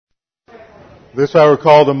This I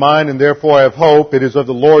recall to mind, and therefore I have hope. It is of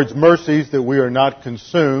the Lord's mercies that we are not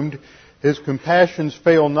consumed. His compassions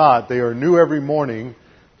fail not. They are new every morning.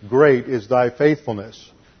 Great is thy faithfulness.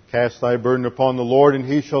 Cast thy burden upon the Lord, and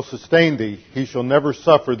he shall sustain thee. He shall never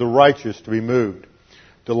suffer the righteous to be moved.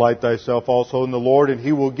 Delight thyself also in the Lord, and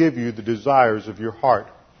he will give you the desires of your heart.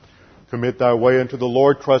 Commit thy way unto the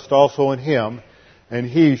Lord. Trust also in him, and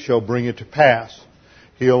he shall bring it to pass.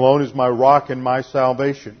 He alone is my rock and my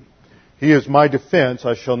salvation. He is my defense.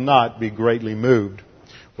 I shall not be greatly moved.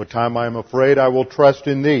 What time I am afraid, I will trust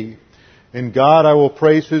in thee. In God I will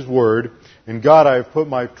praise his word. In God I have put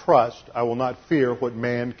my trust. I will not fear what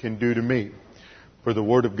man can do to me. For the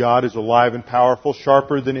word of God is alive and powerful,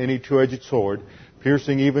 sharper than any two-edged sword,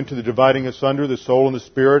 piercing even to the dividing asunder the soul and the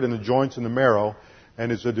spirit and the joints and the marrow,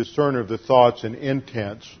 and is a discerner of the thoughts and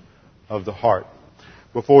intents of the heart.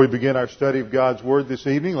 Before we begin our study of God's Word this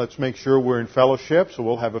evening, let's make sure we're in fellowship. So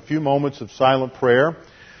we'll have a few moments of silent prayer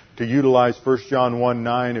to utilize 1 John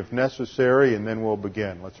 1:9 if necessary, and then we'll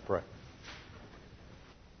begin. Let's pray.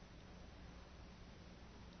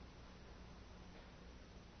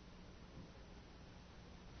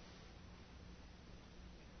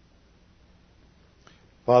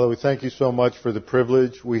 Father, we thank you so much for the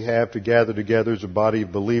privilege we have to gather together as a body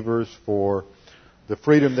of believers, for the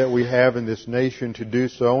freedom that we have in this nation to do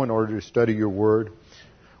so in order to study your word.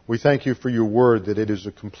 We thank you for your word, that it is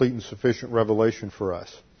a complete and sufficient revelation for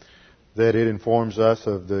us, that it informs us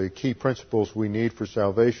of the key principles we need for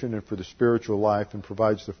salvation and for the spiritual life, and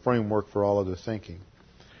provides the framework for all other thinking.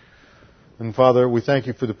 And Father, we thank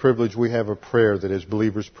you for the privilege we have of prayer, that as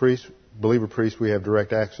believer priests, we have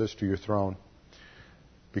direct access to your throne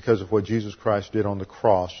because of what Jesus Christ did on the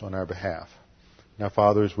cross on our behalf. Now,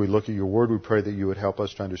 Father, as we look at your word, we pray that you would help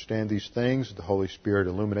us to understand these things. The Holy Spirit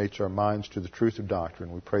illuminates our minds to the truth of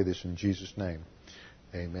doctrine. We pray this in Jesus' name.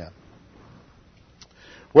 Amen.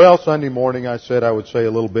 Well, Sunday morning I said I would say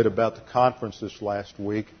a little bit about the conference this last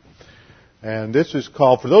week. And this is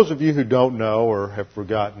called, for those of you who don't know or have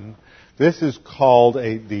forgotten, this is called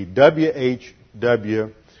the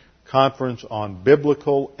WHW Conference on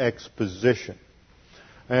Biblical Exposition.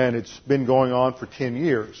 And it's been going on for 10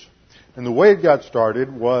 years. And the way it got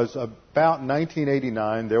started was about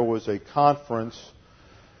 1989. There was a conference.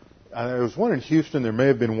 There was one in Houston. There may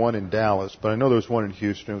have been one in Dallas, but I know there was one in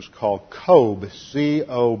Houston. It was called COBE,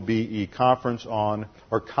 C-O-B-E, Congress on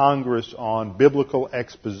Biblical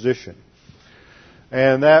Exposition.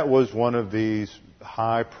 And that was one of these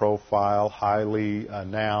high-profile, highly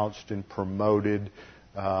announced and promoted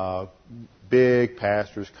big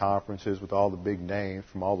pastors' conferences with all the big names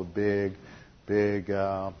from all the big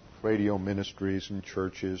radio ministries and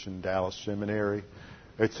churches and Dallas Seminary,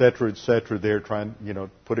 et cetera, they're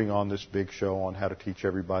putting on this big show on how to teach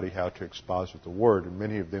everybody how to exposit the Word, and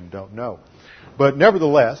many of them don't know. But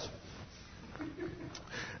nevertheless,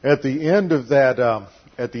 at the end of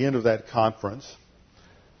that conference,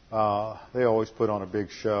 they always put on a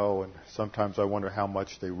big show, and sometimes I wonder how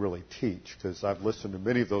much they really teach, because I've listened to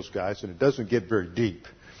many of those guys, and it doesn't get very deep.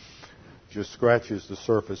 It just scratches the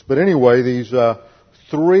surface. But anyway, these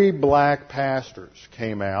 3 black pastors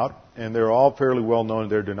came out, and they're all fairly well known in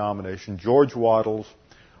their denomination: George Wattles,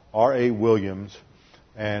 R.A. Williams,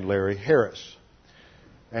 and Larry Harris.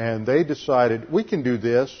 And they decided, we can do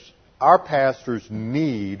this. Our pastors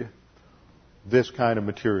need this kind of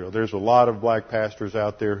material. There's a lot of black pastors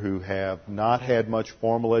out there who have not had much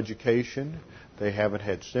formal education. They haven't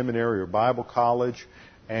had seminary or Bible college.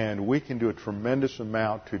 And we can do a tremendous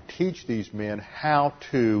amount to teach these men how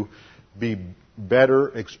to be better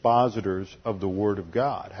expositors of the Word of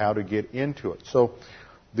God, how to get into it. So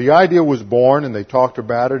the idea was born, and they talked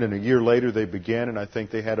about it, and a year later they began, and I think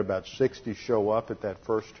they had about 60 show up at that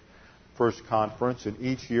first conference, and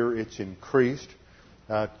each year it's increased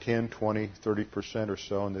 10, 20, 30% or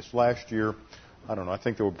so. And this last year, I don't know, I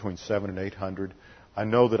think there were between 700 and 800. I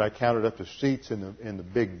know that I counted up the seats in the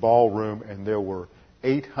big ballroom, and there were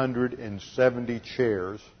 870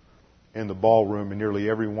 chairs in the ballroom, and nearly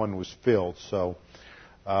every one was filled. So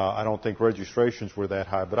I don't think registrations were that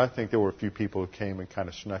high, but I think there were a few people who came and kind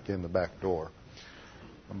of snuck in the back door.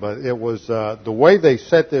 But it was the way they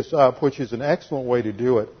set this up, which is an excellent way to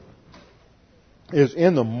do it, is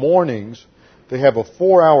in the mornings they have a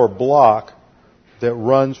 4-hour block that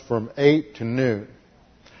runs from 8 to noon.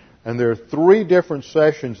 And there are 3 different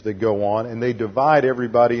sessions that go on, and they divide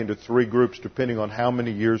everybody into 3 groups depending on how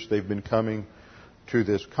many years they've been coming to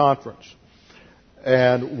this conference.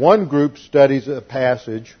 And one group studies a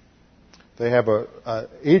passage. They have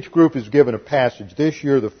each group is given a passage. This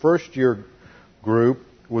year, the first year group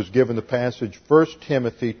was given the passage 1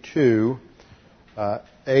 Timothy 2,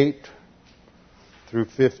 8 through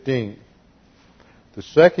 15. The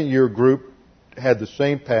second year group had the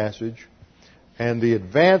same passage, and the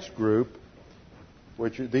advanced group,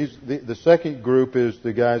 the second group is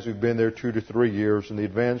the guys who've been there 2 to 3 years, and the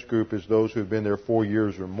advanced group is those who've been there 4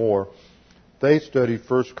 years or more. They study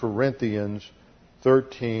 1 Corinthians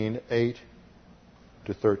 13, 8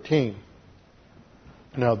 to 13.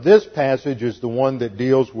 Now, this passage is the one that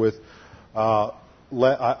deals with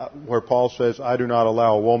where Paul says, I do not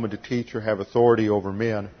allow a woman to teach or have authority over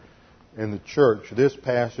men in the church. This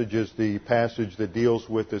passage is the passage that deals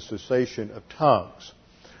with the cessation of tongues.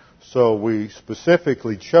 So we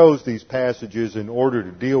specifically chose these passages in order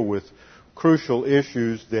to deal with crucial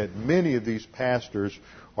issues that many of these pastors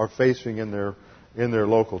are facing in their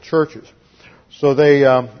local churches. So they,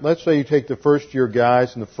 let's say you take the first year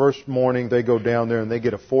guys, and the first morning they go down there and they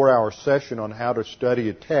get a 4-hour session on how to study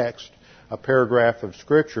a text, a paragraph of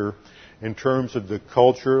Scripture, in terms of the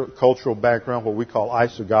cultural background, what we call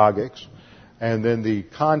isagogics, and then the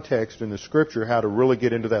context in the Scripture, how to really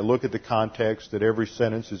get into that, look at the context, that every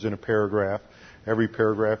sentence is in a paragraph, every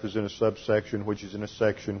paragraph is in a subsection, which is in a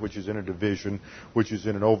section, which is in a division, which is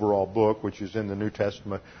in an overall book, which is in the New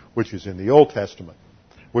Testament, which is in the Old Testament,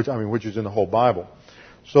 which is in the whole Bible.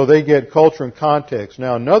 So they get culture and context.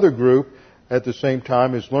 Now another group at the same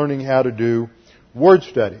time is learning how to do word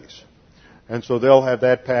studies. And so they'll have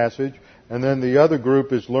that passage. And then the other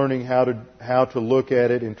group is learning how to look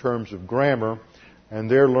at it in terms of grammar, and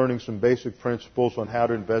they're learning some basic principles on how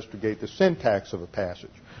to investigate the syntax of a passage.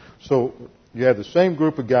 So you have the same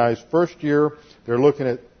group of guys. First year, they're looking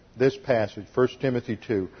at this passage, 1 Timothy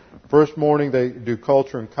 2. First morning, they do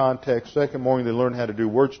culture and context. Second morning, they learn how to do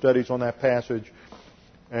word studies on that passage.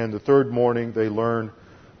 And the third morning, they learn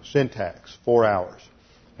syntax, 4 hours.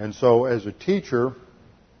 And so as a teacher,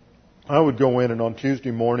 I would go in, and on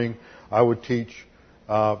Tuesday morning, I would teach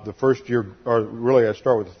the first year, or really I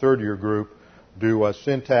start with the third year group, do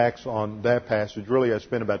syntax on that passage. Really I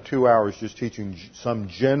spend about 2 hours just teaching some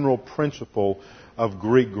general principle of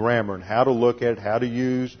Greek grammar and how to look at it, how to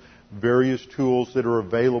use various tools that are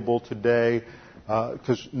available today.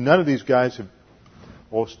 Because none of these guys have,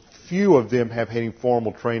 well, few of them have any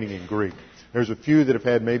formal training in Greek. There's a few that have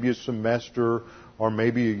had maybe a semester or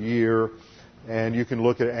maybe a year. And you can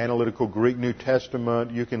look at Analytical Greek New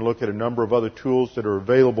Testament. You can look at a number of other tools that are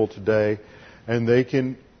available today. And they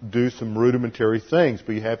can do some rudimentary things.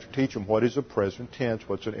 But you have to teach them what is a present tense,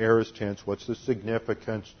 what's an aorist tense, what's the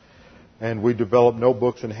significance. And we develop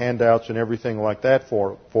notebooks and handouts and everything like that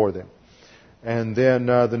for them. And then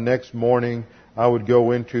the next morning, I would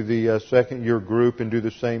go into the second year group and do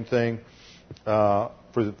the same thing for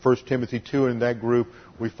the 1 Timothy 2. And in that group,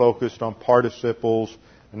 we focused on participles.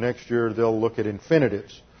 Next year, they'll look at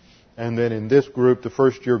infinitives. And then in this group, the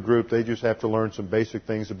first year group, they just have to learn some basic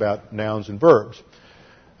things about nouns and verbs.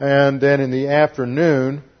 And then in the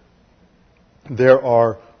afternoon, there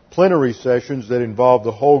are plenary sessions that involve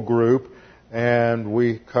the whole group. And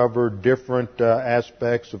we cover different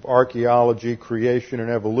aspects of archaeology, creation, and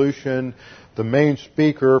evolution. The main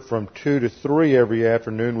speaker from 2 to 3 every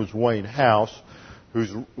afternoon was Wayne House,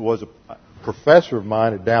 who was a professor of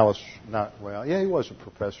mine at Dallas. He was a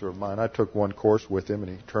professor of mine. I took one course with him,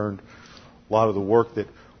 and he turned a lot of the work that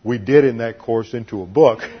we did in that course into a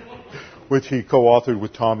book, which he co-authored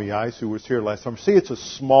with Tommy Ice, who was here last summer. See, it's a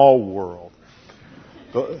small world.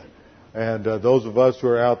 And those of us who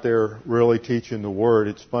are out there really teaching the Word,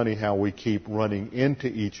 it's funny how we keep running into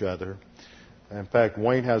each other. In fact,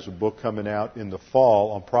 Wayne has a book coming out in the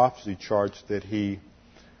fall on prophecy charts that he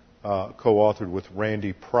co-authored with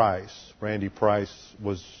Randy Price. Randy Price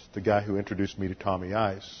was the guy who introduced me to Tommy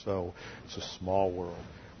Ice, so it's a small world.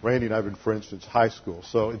 Randy and I have been friends since high school,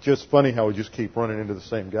 so it's just funny how we just keep running into the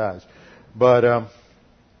same guys. But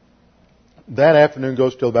that afternoon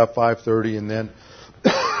goes till about 5:30, and then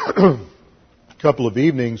a couple of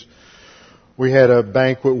evenings, we had a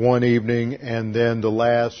banquet one evening, and then the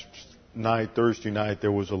last night, Thursday night,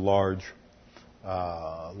 there was a large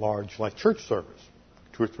like church service.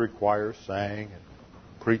 2 or 3 choirs sang and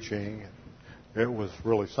preaching. And it was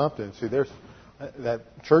really something. See, there's that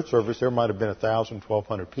church service. There might have been 1,000,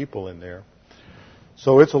 1,200 people in there.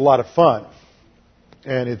 So it's a lot of fun,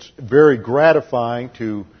 and it's very gratifying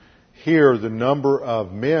to hear the number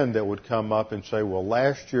of men that would come up and say, "Well,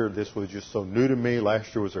 last year this was just so new to me.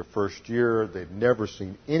 Last year was their first year. They'd never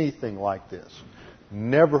seen anything like this.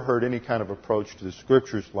 Never heard any kind of approach to the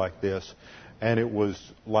Scriptures like this, and it was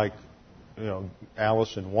like."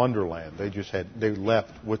 Alice in Wonderland. They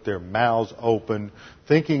left with their mouths open,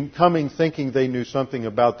 thinking they knew something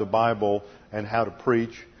about the Bible and how to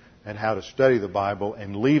preach and how to study the Bible,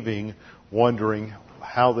 and leaving wondering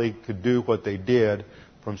how they could do what they did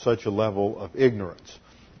from such a level of ignorance.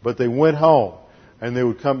 But they went home, and they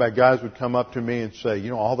would come back. Guys would come up to me and say,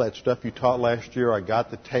 all that stuff you taught last year, I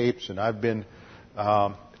got the tapes, and I've been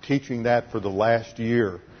teaching that for the last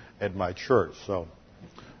year at my church. So,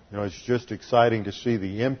 it's just exciting to see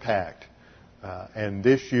the impact. And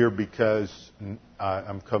this year, because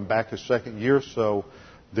I'm come back a second year, so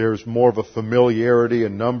there's more of a familiarity. A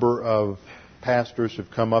number of pastors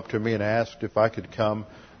have come up to me and asked if I could come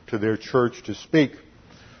to their church to speak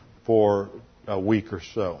for a week or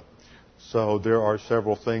so. So there are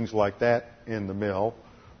several things like that in the mill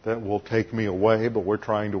that will take me away, but we're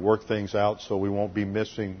trying to work things out so we won't be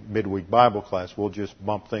missing midweek Bible class. We'll just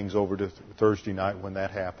bump things over to Thursday night when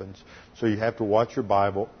that happens. So you have to watch your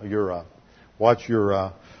watch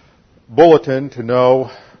your bulletin to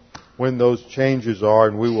know when those changes are,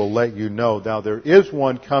 and we will let you know. Now, there is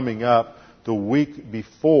one coming up the week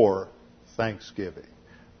before Thanksgiving,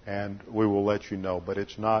 and we will let you know, but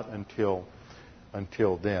it's not until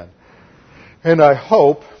then. And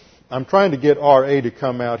I'm trying to get R.A. to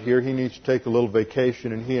come out here. He needs to take a little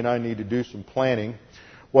vacation, and he and I need to do some planning.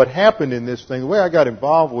 What happened in this thing, the way I got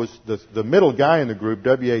involved was the middle guy in the group,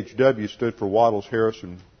 WHW, stood for Waddles, Harris,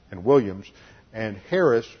 and Williams, and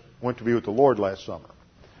Harris went to be with the Lord last summer.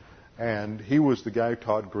 And he was the guy who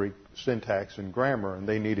taught Greek syntax and grammar, and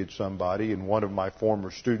they needed somebody, and one of my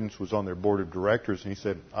former students was on their board of directors, and he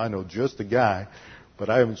said, I know just the guy, but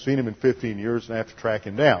I haven't seen him in 15 years, and I have to track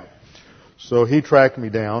him down. So he tracked me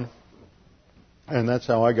down, and that's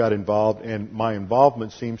how I got involved, and my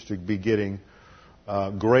involvement seems to be getting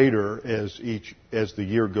greater as the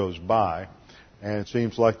year goes by, and it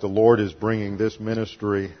seems like the Lord is bringing this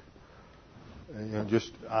ministry.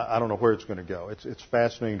 I don't know where it's going to go. It's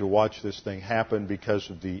fascinating to watch this thing happen because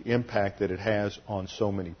of the impact that it has on so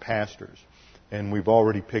many pastors. And we've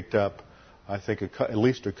already picked up, I think, at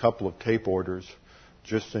least a couple of tape orders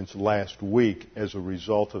just since last week as a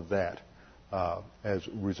result of that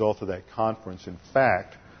conference. In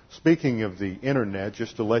fact, speaking of the Internet,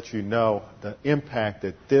 just to let you know the impact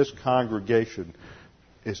that this congregation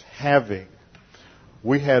is having,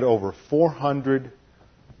 we had over 400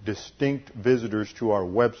 distinct visitors to our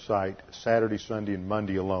website Saturday, Sunday, and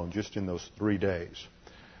Monday alone, just in those 3 days.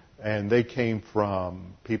 And they came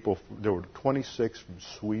from there were 26 from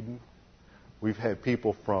Sweden. We've had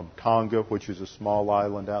people from Tonga, which is a small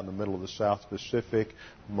island out in the middle of the South Pacific,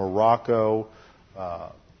 Morocco,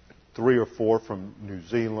 3 or 4 from New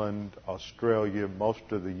Zealand, Australia, most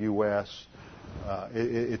of the U.S.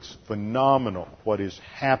 It's phenomenal what is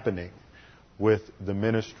happening with the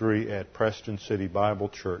ministry at Preston City Bible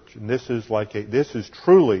Church. And this is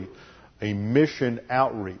truly a mission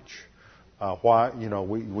outreach.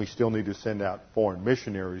 We still need to send out foreign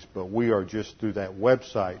missionaries, but we are just through that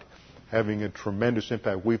website having a tremendous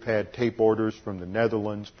impact. We've had tape orders from the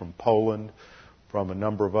Netherlands, from Poland, from a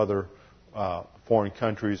number of other foreign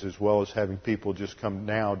countries, as well as having people just come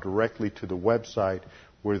now directly to the website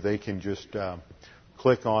where they can just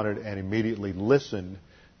click on it and immediately listen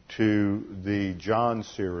to the John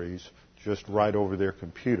series just right over their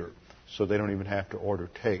computer, so they don't even have to order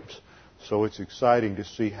tapes. So it's exciting to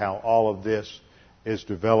see how all of this is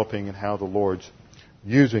developing and how the Lord's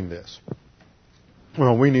using this.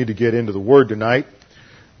 Well, we need to get into the Word tonight.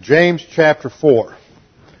 James chapter 4.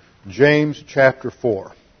 James chapter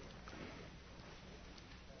 4.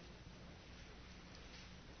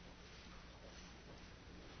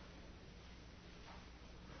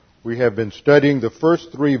 We have been studying the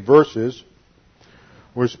first 3 verses.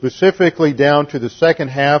 We're specifically down to the second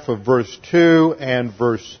half of verse 2 and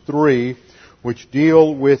verse 3, which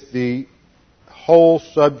deal with the whole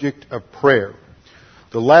subject of prayer.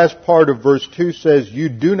 The last part of verse 2 says, you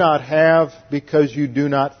do not have because you do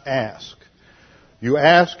not ask. You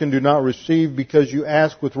ask and do not receive because you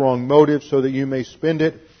ask with wrong motives so that you may spend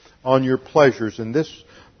it on your pleasures. And this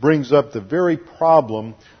brings up the very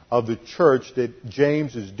problem of the church that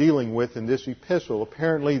James is dealing with in this epistle.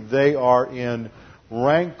 Apparently they are in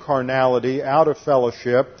rank carnality, out of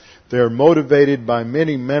fellowship. They're motivated by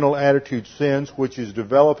many mental attitude sins, which is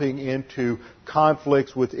developing into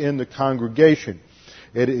conflicts within the congregation.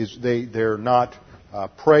 They're not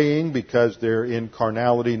praying because they're in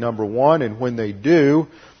carnality, number one, and when they do,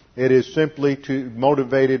 it is simply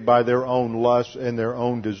motivated by their own lusts and their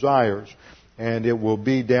own desires. And it will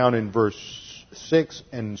be down in verse 6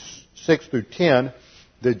 through 10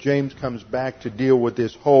 that James comes back to deal with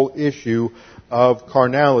this whole issue of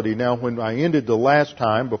carnality. Now, when I ended the last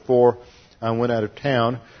time, before I went out of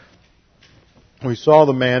town, we saw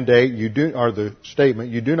the mandate, the statement,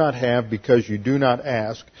 you do not have because you do not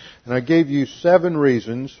ask. And I gave you 7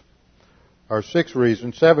 reasons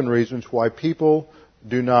 7 reasons why people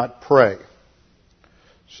do not pray.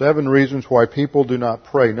 7 reasons why people do not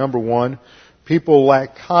pray. Number 1, people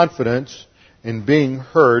lack confidence in being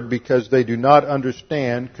heard because they do not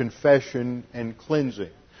understand confession and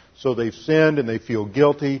cleansing. So they've sinned and they feel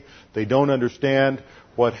guilty. They don't understand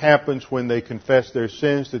what happens when they confess their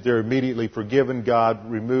sins, that they're immediately forgiven.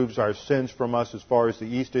 God removes our sins from us as far as the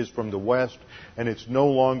east is from the west, and it's no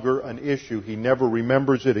longer an issue. He never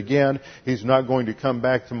remembers it again. He's not going to come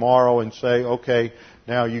back tomorrow and say, okay,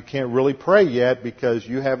 now you can't really pray yet because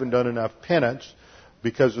you haven't done enough penance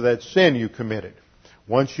because of that sin you committed.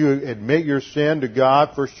 Once you admit your sin to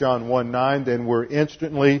God, 1 John 1:9, then we're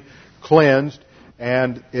instantly cleansed,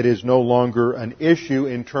 and it is no longer an issue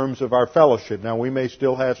in terms of our fellowship. Now, we may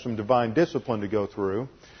still have some divine discipline to go through,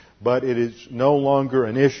 but it is no longer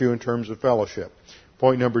an issue in terms of fellowship.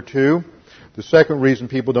 Point number 2, the second reason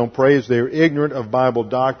people don't pray is they're ignorant of Bible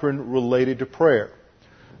doctrine related to prayer.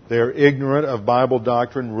 They're ignorant of Bible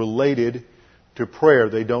doctrine related to prayer.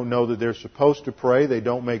 They don't know that they're supposed to pray. They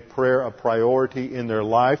don't make prayer a priority in their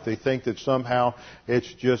life. They think that somehow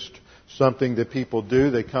it's just something that people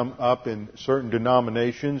do. They come up in certain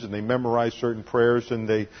denominations and they memorize certain prayers, and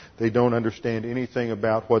they don't understand anything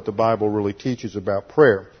about what the Bible really teaches about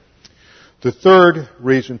prayer. The third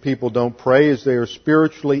reason people don't pray is they are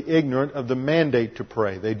spiritually ignorant of the mandate to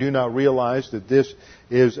pray. They do not realize that this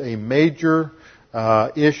is a major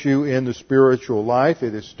issue in the spiritual life.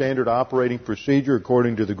 It is standard operating procedure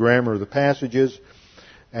according to the grammar of the passages.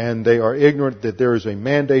 And they are ignorant that there is a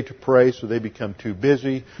mandate to pray, so they become too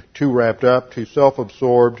busy, too wrapped up, too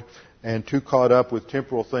self-absorbed, and too caught up with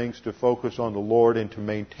temporal things to focus on the Lord and to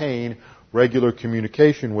maintain regular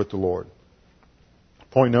communication with the Lord.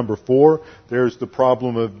 Point number 4, there's the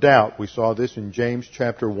problem of doubt. We saw this in James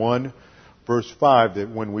chapter 1, verse 5, that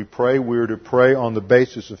when we pray, we're to pray on the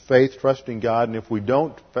basis of faith, trusting God, and if we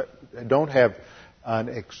don't have an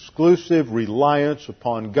exclusive reliance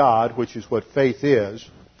upon God, which is what faith is,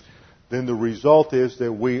 then the result is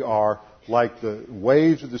that we are like the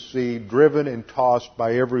waves of the sea, driven and tossed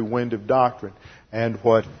by every wind of doctrine. And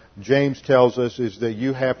what James tells us is that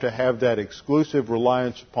you have to have that exclusive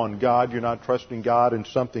reliance upon God. You're not trusting God in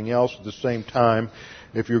something else at the same time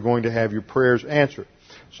if you're going to have your prayers answered.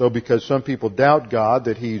 So because some people doubt God,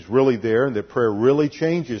 that He's really there and that prayer really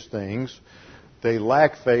changes things, they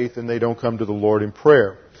lack faith and they don't come to the Lord in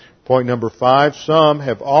prayer. Point number 5, some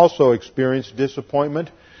have also experienced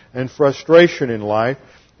disappointment and frustration in life,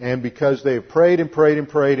 and because they have prayed and prayed and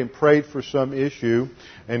prayed and prayed for some issue,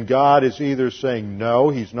 and God is either saying no,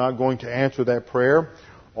 He's not going to answer that prayer,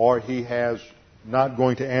 or He has not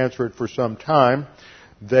going to answer it for some time,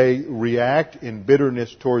 they react in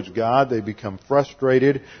bitterness towards God. They become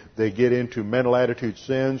frustrated. They get into mental attitude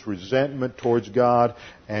sins, resentment towards God,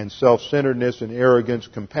 and self-centeredness and arrogance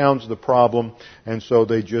compounds the problem, and so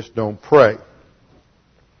they just don't pray.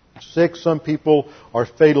 6, some people are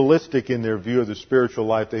fatalistic in their view of the spiritual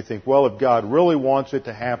life. They think, well, if God really wants it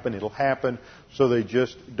to happen, it'll happen. So they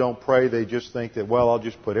just don't pray. They just think that, well, I'll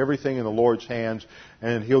just put everything in the Lord's hands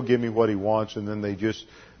and He'll give me what He wants. And then they just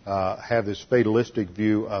have this fatalistic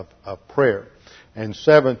view of prayer. And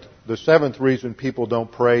the seventh reason people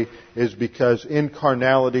don't pray is because in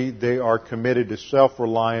carnality they are committed to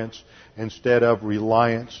self-reliance instead of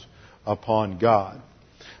reliance upon God.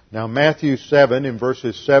 Now, Matthew 7, in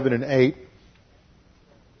verses 7 and 8,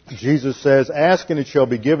 Jesus says, "Ask and it shall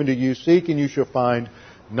be given to you, seek and you shall find,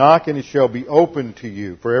 knock and it shall be opened to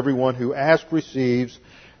you. For everyone who asks receives,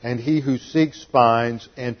 and he who seeks finds,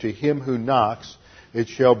 and to him who knocks it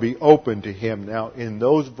shall be opened to him." Now, in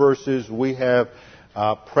those verses we have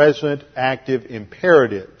present active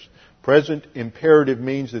imperatives. Present imperative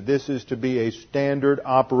means that this is to be a standard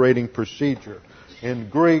operating procedure. In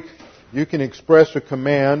Greek, you can express a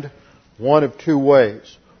command one of 2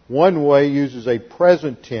 ways. One way uses a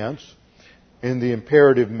present tense in the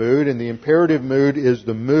imperative mood, and the imperative mood is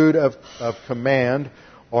the mood of command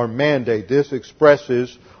or mandate. This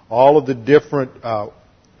expresses all of the different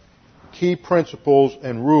key principles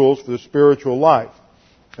and rules for the spiritual life.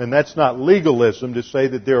 And that's not legalism to say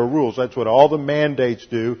that there are rules. That's what all the mandates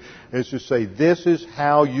do, is to say this is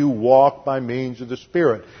how you walk by means of the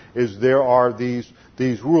Spirit. Is there are these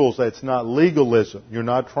rules. That's not legalism.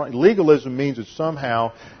 Legalism means that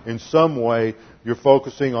somehow, in some way, you're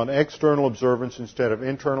focusing on external observance instead of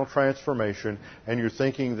internal transformation, and you're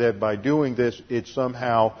thinking that by doing this, it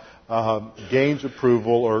somehow gains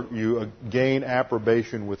approval or you gain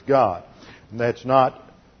approbation with God. And that's not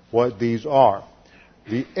what these are.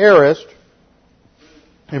 The aorist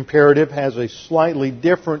imperative has a slightly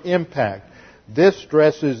different impact. This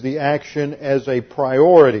stresses the action as a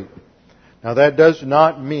priority. Now that does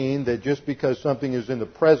not mean that just because something is in the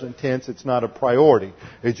present tense, it's not a priority.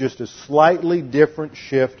 It's just a slightly different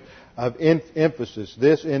shift of emphasis.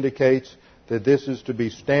 This indicates that this is to be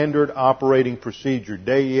standard operating procedure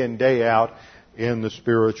day in, day out in the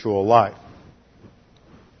spiritual life.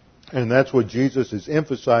 And that's what Jesus is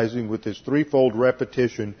emphasizing with this threefold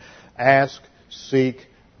repetition: ask, seek,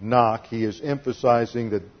 knock. He is emphasizing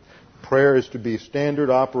that prayer is to be standard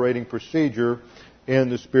operating procedure in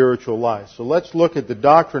the spiritual life. So let's look at the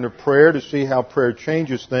doctrine of prayer to see how prayer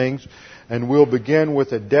changes things, and we'll begin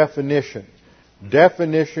with a definition.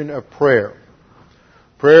 Definition of prayer.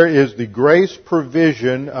 Prayer is the grace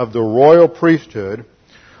provision of the royal priesthood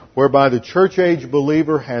whereby the church-age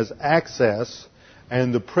believer has access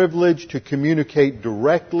and the privilege to communicate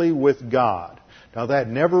directly with God. Now that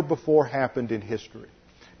never before happened in history.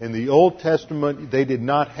 In the Old Testament, they did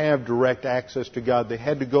not have direct access to God. They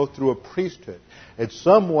had to go through a priesthood. In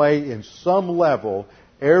some way, in some level,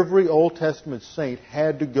 every Old Testament saint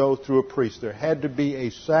had to go through a priest. There had to be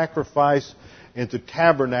a sacrifice in the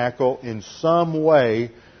tabernacle in some way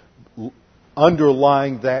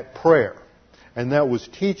underlying that prayer. And that was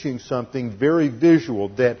teaching something very visual,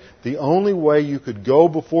 that the only way you could go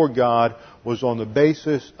before God was on the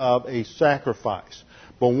basis of a sacrifice.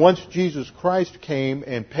 But once Jesus Christ came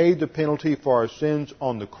and paid the penalty for our sins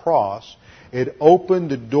on the cross, it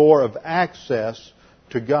opened the door of access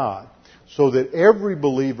to God, so that every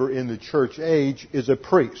believer in the church age is a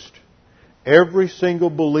priest. Every single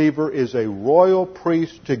believer is a royal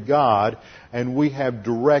priest to God, and we have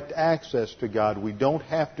direct access to God. We don't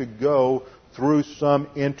have to go through some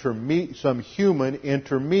human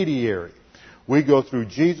intermediary. We go through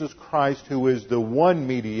Jesus Christ, who is the one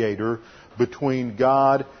mediator between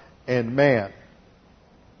God and man.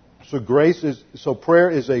 So prayer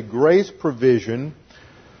is a grace provision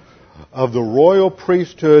of the royal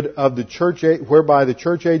priesthood of the church, whereby the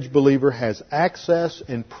church age believer has access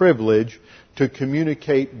and privilege to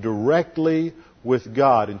communicate directly with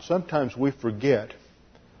God. And sometimes we forget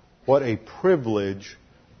what a privilege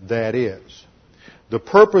that is. The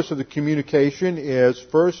purpose of the communication is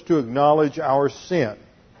first to acknowledge our sin.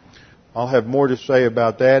 I'll have more to say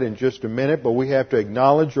about that in just a minute, but we have to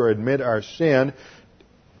acknowledge or admit our sin,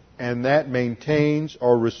 and that maintains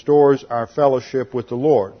or restores our fellowship with the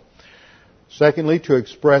Lord. Secondly, to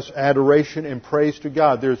express adoration and praise to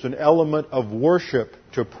God. There's an element of worship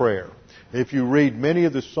to prayer. If you read many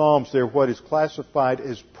of the Psalms, they're what is classified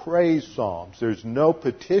as praise Psalms. There's no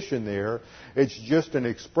petition there. It's just an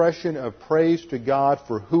expression of praise to God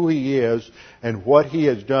for who He is and what He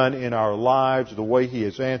has done in our lives, the way He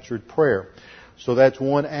has answered prayer. So that's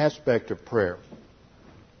one aspect of prayer.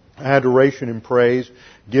 Adoration and praise,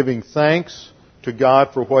 giving thanks to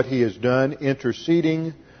God for what He has done,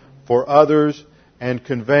 interceding for others, and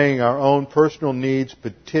conveying our own personal needs,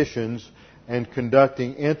 petitions, and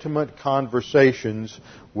conducting intimate conversations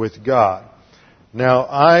with God. Now,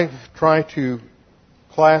 I try to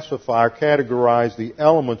classify or categorize the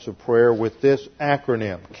elements of prayer with this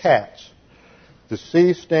acronym, CATS. The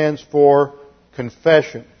C stands for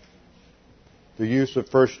confession, the use of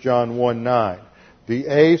 1 John 1:9. The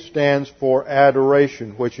A stands for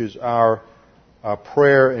adoration, which is our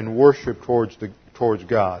prayer and worship towards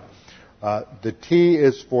God. The T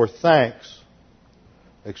is for thanks,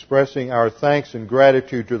 expressing our thanks and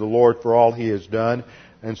gratitude to the Lord for all He has done.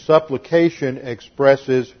 And supplication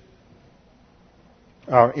expresses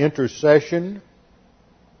our intercession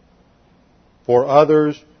for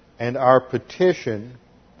others and our petition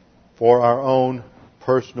for our own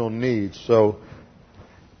personal needs. So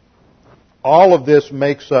all of this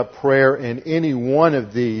makes up prayer, and any one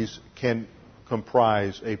of these can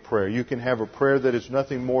comprise a prayer. You can have a prayer that is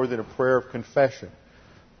nothing more than a prayer of confession.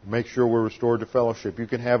 Make sure we're restored to fellowship. You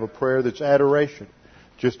can have a prayer that's adoration,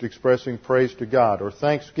 just expressing praise to God, or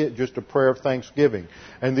thanksgiving, just a prayer of thanksgiving.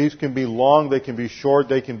 And these can be long, they can be short,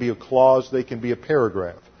 they can be a clause, they can be a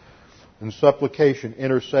paragraph. And supplication,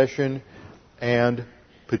 intercession, and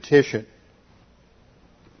petition.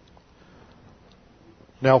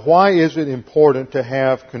 Now, why is it important to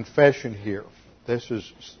have confession here?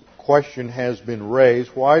 Question has been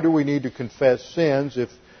raised. Why do we need to confess sins if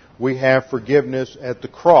we have forgiveness at the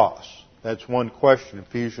cross? That's one question.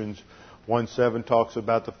 Ephesians 1:7 talks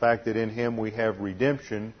about the fact that in Him we have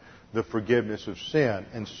redemption, the forgiveness of sin.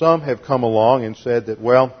 And some have come along and said that,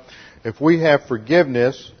 well, if we have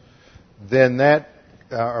forgiveness, then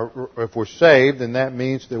if we're saved, then that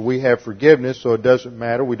means that we have forgiveness, so it doesn't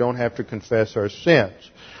matter. We don't have to confess our sins.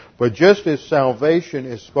 But just as salvation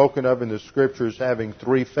is spoken of in the Scriptures having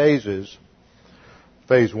three phases,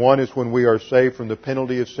 phase one is when we are saved from the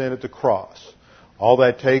penalty of sin at the cross. All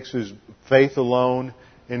that takes is faith alone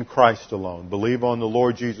in Christ alone. Believe on the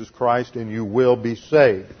Lord Jesus Christ and you will be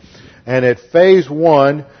saved. And at phase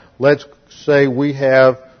 1, let's say we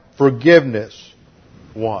have forgiveness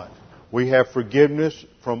 1. We have forgiveness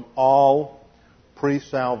from all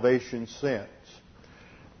pre-salvation sins.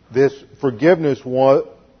 This forgiveness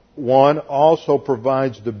 1 also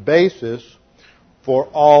provides the basis for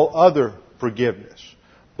all other forgiveness.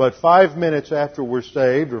 But 5 minutes after we're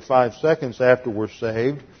saved, or 5 seconds after we're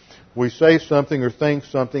saved, we say something or think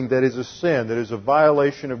something that is a sin, that is a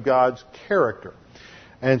violation of God's character.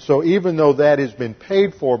 And so even though that has been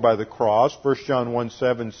paid for by the cross, 1 John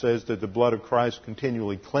 1:7 says that the blood of Christ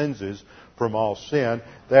continually cleanses from all sin,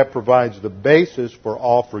 that provides the basis for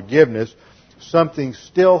all forgiveness. Something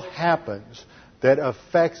still happens that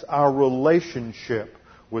affects our relationship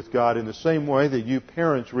with God in the same way that you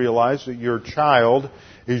parents realize that your child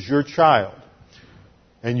is your child.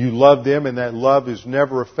 And you love them, and that love is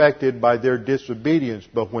never affected by their disobedience.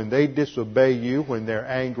 But when they disobey you, when they're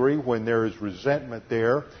angry, when there is resentment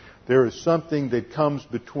there is something that comes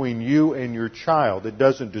between you and your child. It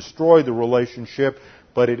doesn't destroy the relationship,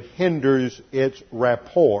 but it hinders its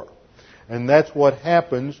rapport. And that's what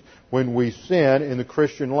happens when we sin in the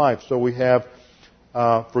Christian life. So we have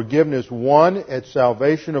forgiveness 1 at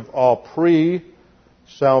salvation of all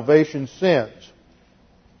pre-salvation sins.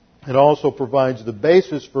 It also provides the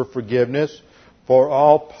basis for forgiveness for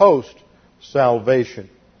all post-salvation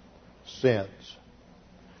sins.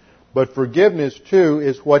 But forgiveness, too,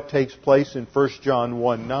 is what takes place in 1 John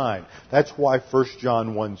 1:9. That's why 1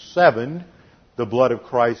 John 1:7, the blood of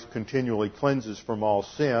Christ continually cleanses from all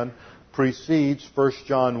sin, precedes 1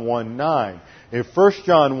 John 1:9. If 1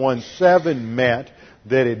 John 1:7 meant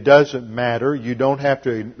that it doesn't matter, you don't have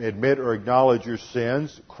to admit or acknowledge your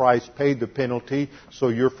sins, Christ paid the penalty, so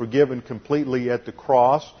you're forgiven completely at the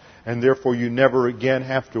cross, and therefore you never again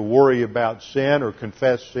have to worry about sin or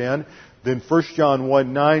confess sin, then 1 John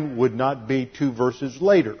 1:9 would not be 2 verses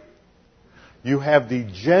later. You have the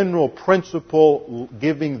general principle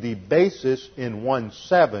giving the basis in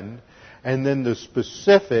 1:7, and then the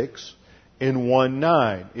specifics in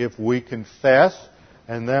 1:9. If we confess,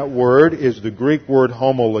 and that word is the Greek word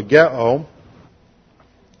homologeo.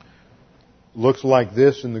 Looks like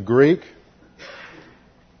this in the Greek.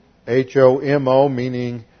 H-O-M-O,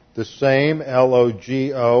 meaning the same.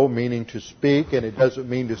 L-O-G-O, meaning to speak. And it doesn't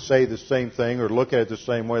mean to say the same thing or look at it the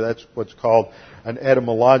same way. That's what's called an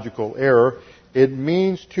etymological error. It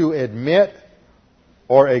means to admit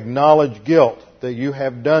or acknowledge guilt, that you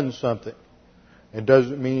have done something. It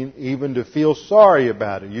doesn't mean even to feel sorry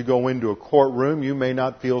about it. You go into a courtroom, you may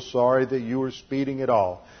not feel sorry that you were speeding at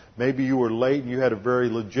all. Maybe you were late and you had a very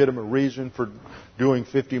legitimate reason for doing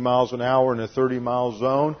 50 miles an hour in a 30-mile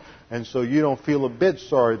zone, and so you don't feel a bit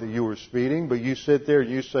sorry that you were speeding, but you sit there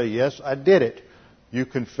and you say, yes, I did it. You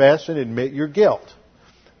confess and admit your guilt.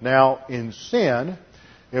 Now, in sin,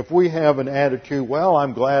 if we have an attitude, well,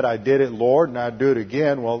 I'm glad I did it, Lord, and I'd do it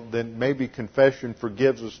again, well, then maybe confession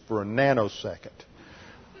forgives us for a nanosecond.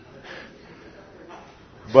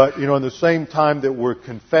 But, in the same time that we're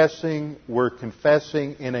confessing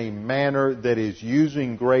in a manner that is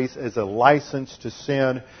using grace as a license to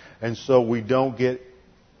sin, and so we don't get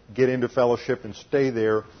into fellowship and stay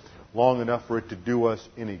there long enough for it to do us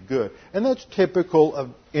any good. And that's typical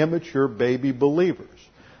of immature baby believers.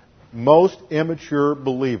 Most immature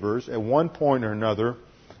believers, at one point or another,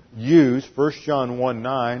 use 1 John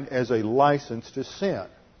 1:9 as a license to sin.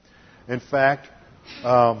 In fact,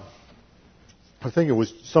 I think it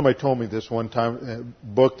was somebody told me this one time, a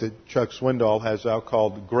book that Chuck Swindoll has out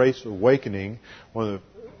called Grace Awakening. One of the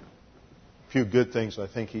few good things I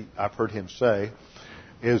think I've heard him say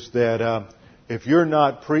is that if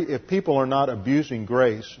people are not abusing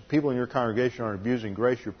grace, people in your congregation aren't abusing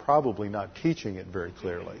grace, you're probably not teaching it very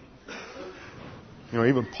clearly.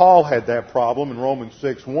 Even Paul had that problem in Romans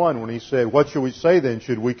 6:1 when he said, what shall we say then?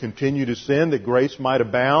 Should we continue to sin that grace might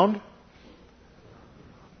abound?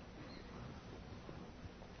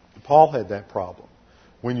 Paul had that problem.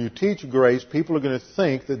 When you teach grace, people are going to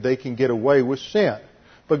think that they can get away with sin.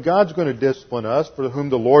 But God's going to discipline us. For whom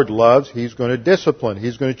the Lord loves, He's going to discipline.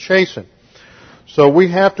 He's going to chasten. So we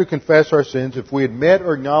have to confess our sins. If we admit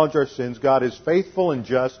or acknowledge our sins, God is faithful and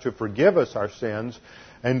just to forgive us our sins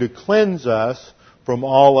and to cleanse us from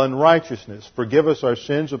all unrighteousness. Forgive us our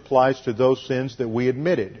sins applies to those sins that we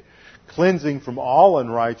admitted. Cleansing from all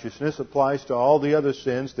unrighteousness applies to all the other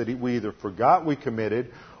sins that we either forgot we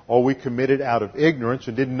committed or we committed out of ignorance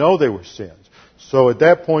and didn't know they were sins. So at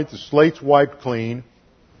that point, the slate's wiped clean,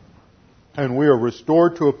 and we are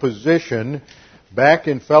restored to a position back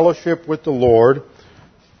in fellowship with the Lord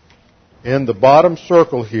in the bottom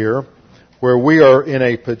circle here, where we are in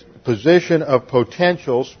a position of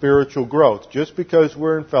potential spiritual growth. Just because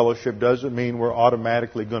we're in fellowship doesn't mean we're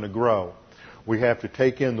automatically going to grow. We have to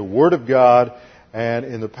take in the Word of God and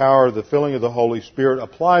in the power of the filling of the Holy Spirit,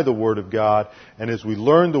 apply the Word of God. And as we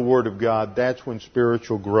learn the Word of God, that's when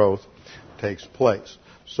spiritual growth takes place.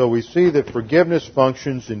 So we see that forgiveness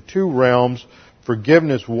functions in two realms.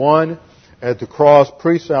 Forgiveness, one, at the cross,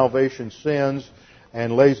 pre-salvation sins,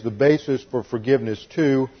 and lays the basis for forgiveness,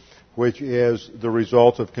 two, which is the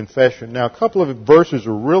result of confession. Now, a couple of verses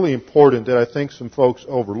are really important that I think some folks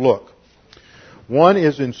overlook. One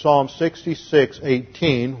is in Psalm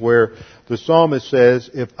 66:18, where the psalmist says,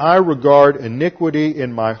 "If I regard iniquity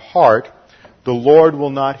in my heart, the Lord will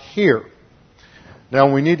not hear."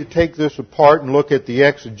 Now, we need to take this apart and look at the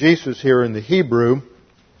exegesis here in the Hebrew.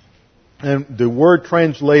 And the word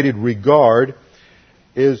translated regard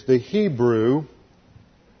is the Hebrew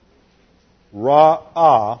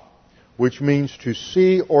ra'ah, which means to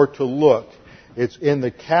see or to look. It's in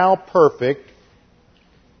the Cal Perfect,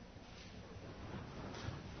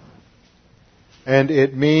 and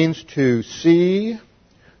it means to see,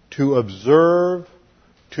 to observe,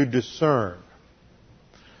 to discern.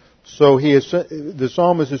 So the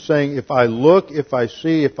psalmist is saying, if I look, if I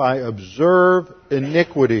see, if I observe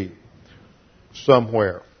iniquity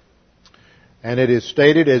somewhere, and it is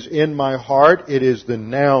stated as in my heart, it is the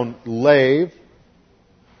noun lave,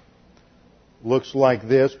 looks like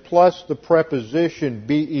this, plus the preposition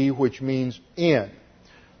be, which means in.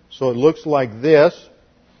 So it looks like this,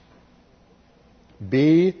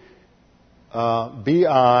 B-I-L-E-B.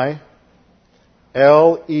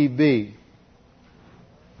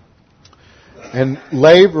 And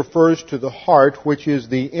lave refers to the heart, which is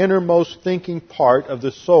the innermost thinking part of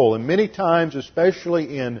the soul. And many times,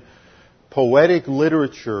 especially in poetic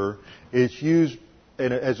literature, it's used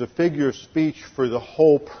as a figure of speech for the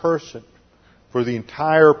whole person, for the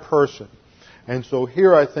entire person. And so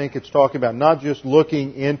here I think it's talking about not just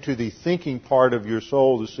looking into the thinking part of your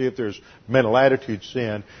soul to see if there's mental attitude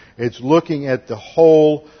sin. It's looking at the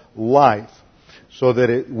whole life. So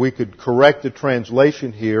that we could correct the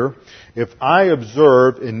translation here. If I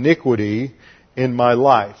observe iniquity in my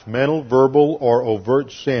life, mental, verbal, or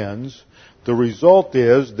overt sins, the result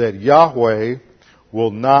is that Yahweh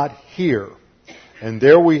will not hear. And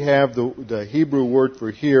there we have the Hebrew word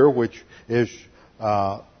for hear, which is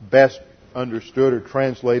best understood or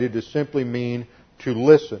translated to simply mean to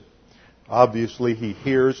listen. Obviously, He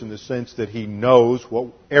hears in the sense that He knows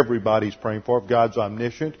what everybody's praying for. If God's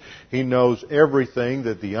omniscient, He knows everything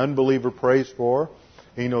that the unbeliever prays for.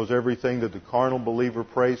 He knows everything that the carnal believer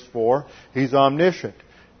prays for. He's omniscient.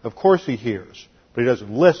 Of course He hears, but He doesn't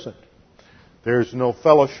listen. There's no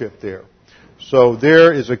fellowship there. So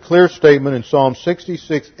there is a clear statement in Psalm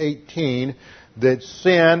 66:18 that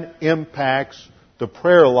sin impacts the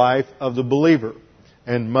prayer life of the believer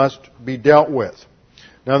and must be dealt with.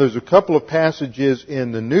 Now, there's a couple of passages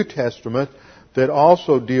in the New Testament that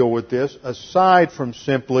also deal with this, aside from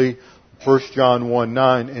simply 1 John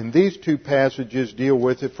 1:9. And these two passages deal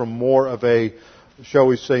with it from more of a, shall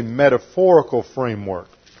we say, metaphorical framework,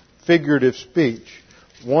 figurative speech.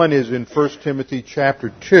 One is in 1 Timothy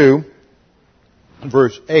chapter 2,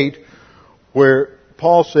 verse 8, where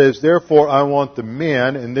Paul says, "Therefore I want the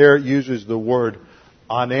men," and there it uses the word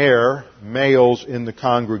aner, males in the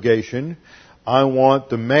congregation, "I want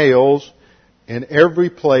the males in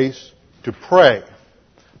every place to pray."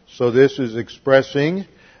 So this is expressing,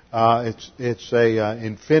 it's a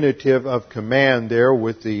infinitive of command there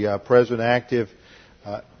with the present active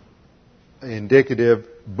indicative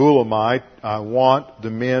bulamite. I want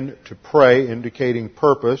the men to pray, indicating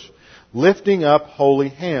purpose. Lifting up holy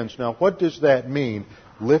hands. Now, what does that mean,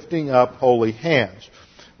 lifting up holy hands?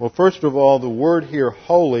 Well, first of all, the word here,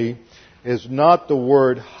 holy, is not the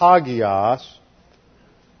word hagios,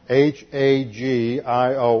 Hagios,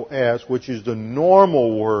 which is the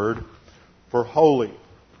normal word for holy.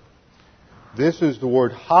 This is the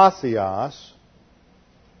word hosios,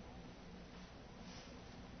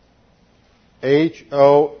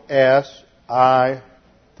 H-O-S-I, I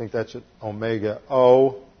think that's it, omega,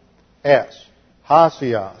 O-S,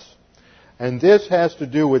 hosios. And this has to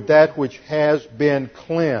do with that which has been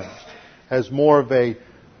cleansed, has more of a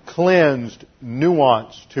cleansed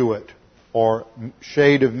nuance to it, or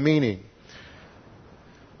shade of meaning.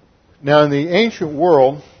 Now, in the ancient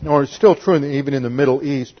world, or it's still true even in the Middle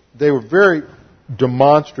East, they were very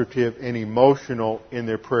demonstrative and emotional in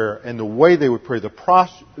their prayer. And the way they would pray, the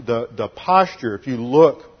posture, if you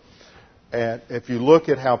look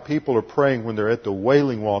at how people are praying when they're at the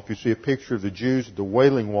Wailing Wall, if you see a picture of the Jews at the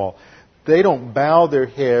Wailing Wall, they don't bow their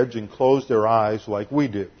heads and close their eyes like we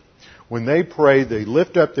do. When they pray, they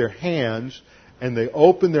lift up their hands and they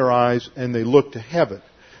open their eyes and they look to heaven.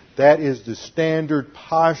 That is the standard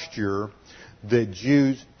posture that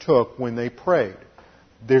Jews took when they prayed.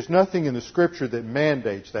 There's nothing in the Scripture that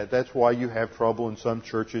mandates that. That's why you have trouble in some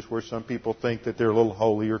churches where some people think that they're a little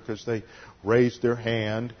holier because they raise their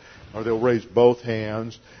hand, or they'll raise both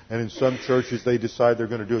hands. And in some churches they decide they're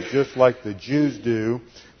going to do it just like the Jews do.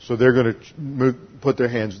 So they're going to put their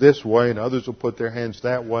hands this way, and others will put their hands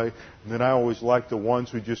that way. And then I always like the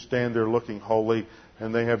ones who just stand there looking holy,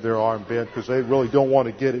 and they have their arm bent because they really don't want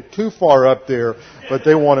to get it too far up there, but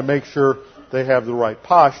they want to make sure they have the right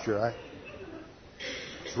posture.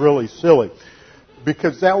 It's really silly,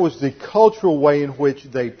 because that was the cultural way in which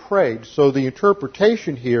they prayed. So the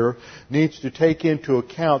interpretation here needs to take into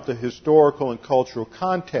account the historical and cultural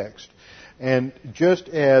context. And just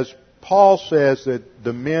as Paul says that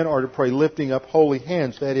the men are to pray lifting up holy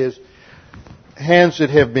hands, that is, hands that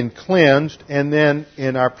have been cleansed. And then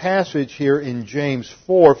in our passage here in James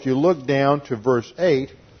 4, if you look down to verse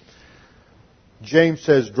 8, James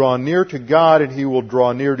says, draw near to God and He will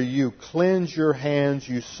draw near to you. Cleanse your hands,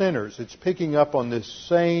 you sinners. It's picking up on this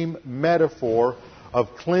same metaphor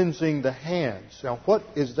of cleansing the hands. Now, what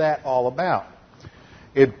is that all about?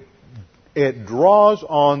 It draws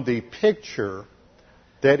on the picture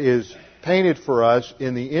that is painted for us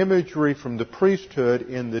in the imagery from the priesthood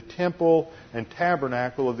in the temple and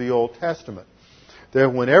tabernacle of the Old Testament.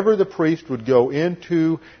 That whenever the priest would go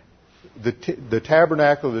into the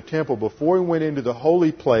tabernacle of the temple, before he went into the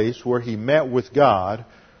holy place where he met with God,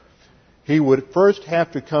 he would first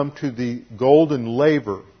have to come to the golden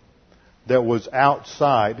laver that was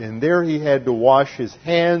outside, and there he had to wash his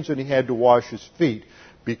hands and he had to wash his feet,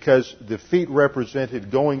 because the feet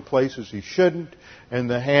represented going places he shouldn't, and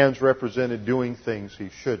the hands represented doing things he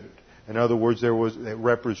shouldn't. In other words, it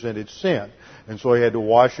represented sin. And so he had to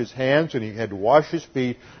wash his hands and he had to wash his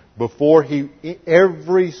feet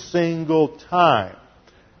every single time,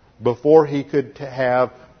 before he could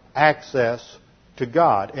have access to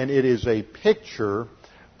God. And it is a picture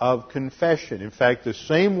of confession. In fact, the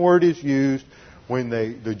same word is used when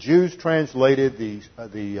the Jews translated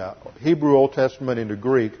the Hebrew Old Testament into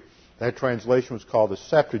Greek. That translation was called the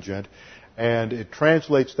Septuagint, and it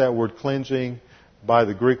translates that word cleansing by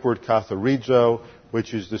the Greek word katharizo,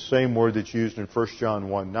 which is the same word that's used in 1 John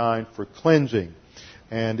 1:9 for cleansing,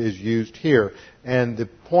 and is used here. And the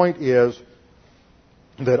point is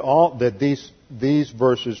that these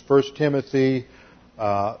verses, 1 Timothy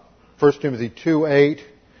 2:8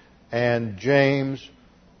 and James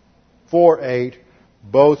 4:8,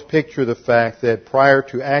 both picture the fact that prior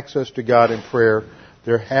to access to God in prayer,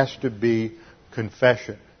 there has to be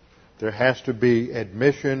confession. There has to be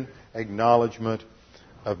admission, acknowledgement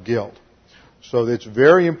of guilt. So it's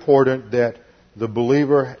very important that the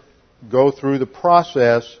believer go through the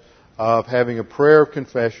process of having a prayer of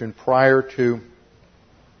confession prior to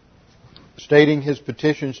stating his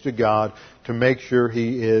petitions to God, to make sure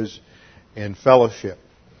he is in fellowship.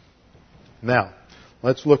 Now,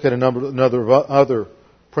 let's look at other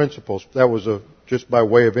principles. That was just by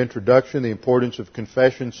way of introduction, the importance of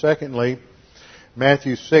confession. Secondly,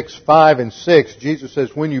 Matthew 6:5 and 6, Jesus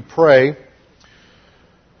says, when you pray,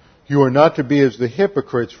 you are not to be as the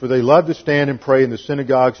hypocrites, for they love to stand and pray in the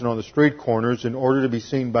synagogues and on the street corners in order to be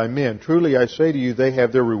seen by men. Truly I say to you, they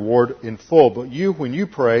have their reward in full. But you, when you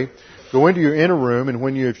pray, go into your inner room, and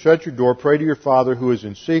when you have shut your door, pray to your Father who is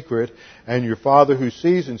in secret, and your Father who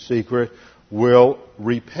sees in secret will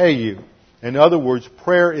repay you. In other words,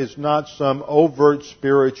 prayer is not some overt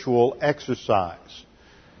spiritual exercise.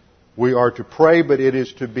 We are to pray, but it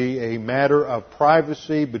is to be a matter of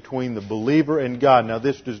privacy between the believer and God. Now,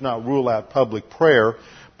 this does not rule out public prayer,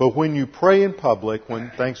 but when you pray in public,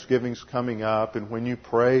 when Thanksgiving's coming up, and when you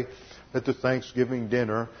pray at the Thanksgiving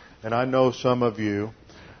dinner, and I know some of you,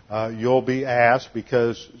 you'll be asked,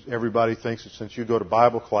 because everybody thinks that since you go to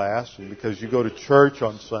Bible class and because you go to church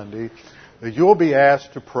on Sunday, that you'll be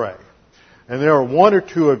asked to pray. And there are one or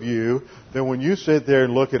two of you that when you sit there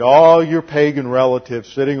and look at all your pagan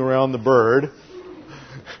relatives sitting around the bird,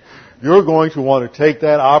 you're going to want to take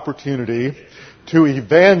that opportunity to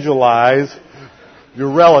evangelize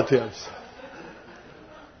your relatives.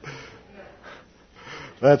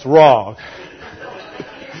 That's wrong.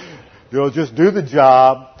 You'll just do the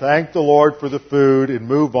job, thank the Lord for the food, and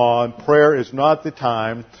move on. Prayer is not the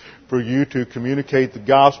time for you to communicate the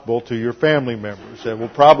gospel to your family members. It will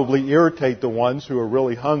probably irritate the ones who are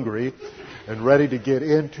really hungry and ready to get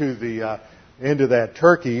into that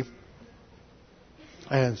turkey.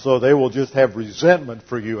 And so they will just have resentment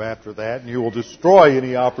for you after that, and you will destroy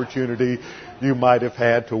any opportunity you might have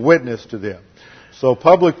had to witness to them. So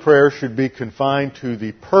public prayer should be confined to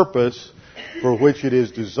the purpose for which it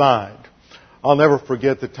is designed. I'll never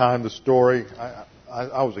forget the story.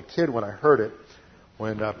 I was a kid when I heard it,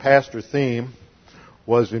 when Pastor Thiem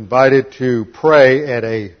was invited to pray at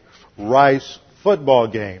a Rice football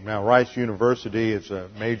game. Now, Rice University is a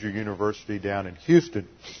major university down in Houston,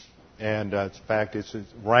 and in fact, it's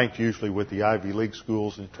ranked usually with the Ivy League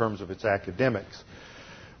schools in terms of its academics.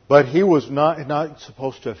 But he was not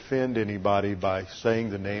supposed to offend anybody by saying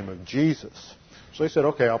the name of Jesus. So he said,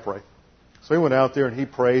 okay, I'll pray. So he went out there and he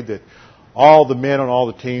prayed that all the men on all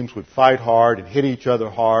the teams would fight hard and hit each other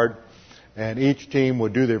hard, and each team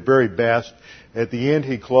would do their very best. At the end,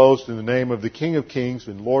 he closed in the name of the King of Kings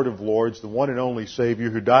and Lord of Lords, the one and only Savior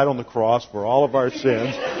who died on the cross for all of our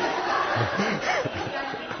sins.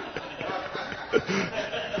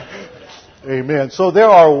 Amen. So there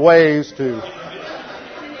are ways to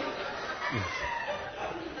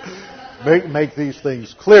make these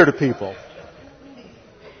things clear to people.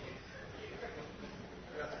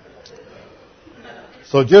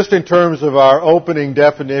 So just in terms of our opening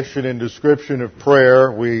definition and description of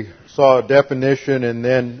prayer, we saw a definition, and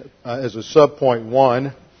then as a subpoint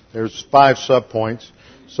 1, there's 5 subpoints.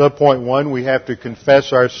 Subpoint 1, we have to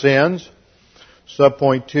confess our sins.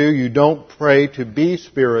 Subpoint 2, you don't pray to be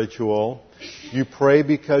spiritual. You pray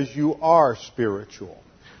because you are spiritual.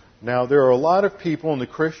 Now, there are a lot of people in the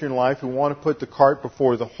Christian life who want to put the cart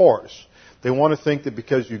before the horse. They want to think that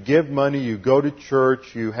because you give money, you go to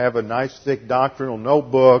church, you have a nice thick doctrinal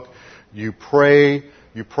notebook, you pray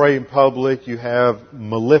in public, you have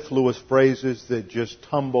mellifluous phrases that just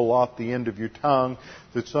tumble off the end of your tongue,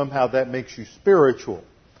 that somehow that makes you spiritual.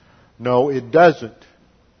 No, it doesn't.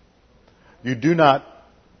 You do not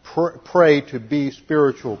pray to be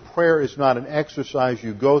spiritual. Prayer is not an exercise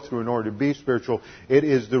you go through in order to be spiritual. It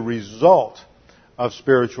is the result of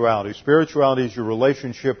spirituality. Spirituality is your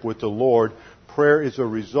relationship with the Lord. Prayer is a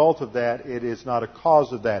result of that. It is not a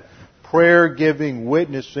cause of that. Prayer, giving,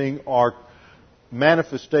 witnessing are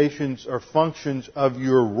manifestations or functions of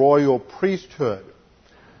your royal priesthood.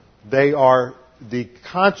 They are the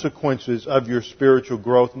consequences of your spiritual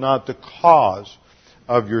growth, not the cause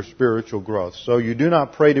of your spiritual growth. So you do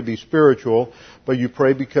not pray to be spiritual, but you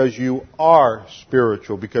pray because you are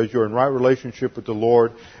spiritual, because you're in right relationship with the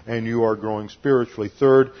Lord and you are growing spiritually.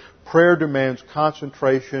 Third, prayer demands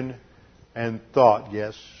concentration and thought.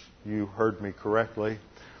 Yes, you heard me correctly.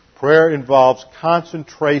 Prayer involves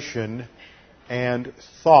concentration and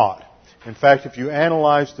thought. In fact, if you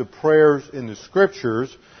analyze the prayers in the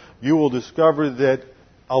Scriptures, you will discover that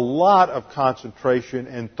a lot of concentration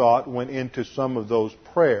and thought went into some of those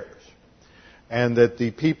prayers, and that the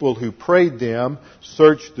people who prayed them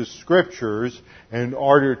searched the Scriptures in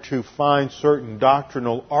order to find certain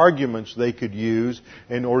doctrinal arguments they could use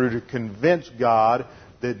in order to convince God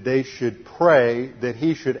that they should pray, that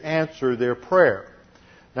He should answer their prayer.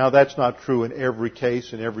 Now, that's not true in every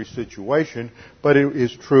case, in every situation, but it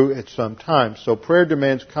is true at some times. So prayer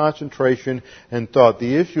demands concentration and thought.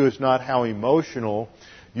 The issue is not how emotional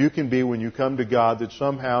you can be when you come to God, that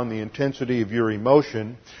somehow in the intensity of your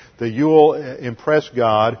emotion, that you will impress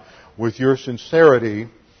God with your sincerity,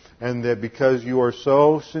 and that because you are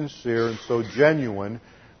so sincere and so genuine,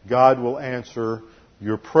 God will answer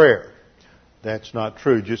your prayer. That's not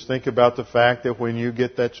true. Just think about the fact that when you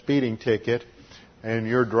get that speeding ticket and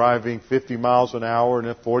you're driving 50 miles an hour in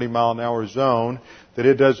a 40 mile an hour zone, that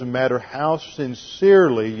it doesn't matter how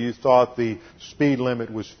sincerely you thought the speed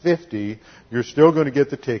limit was 50, you're still going to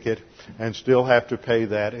get the ticket and still have to pay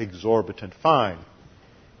that exorbitant fine.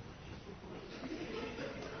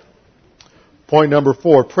 Point number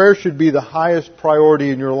 4, prayer should be the highest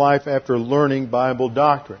priority in your life after learning Bible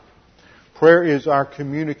doctrine. Prayer is our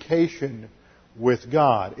communication with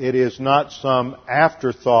God. It is not some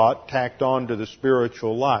afterthought tacked on to the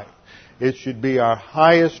spiritual life. It should be our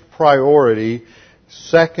highest priority,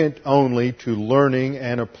 second only to learning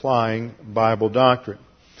and applying Bible doctrine.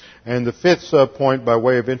 And the 5th subpoint, by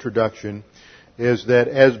way of introduction, is that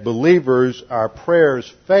as believers, our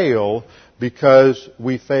prayers fail because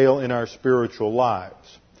we fail in our spiritual lives.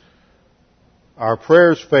 Our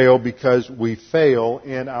prayers fail because we fail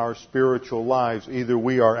in our spiritual lives. Either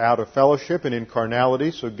we are out of fellowship and in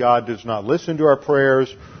carnality, so God does not listen to our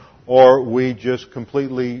prayers, or we just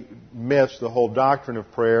completely miss the whole doctrine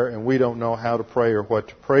of prayer and we don't know how to pray or what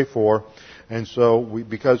to pray for. And so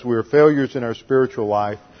because we are failures in our spiritual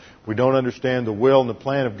life, we don't understand the will and the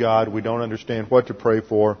plan of God, we don't understand what to pray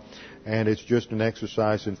for, and it's just an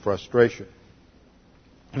exercise in frustration.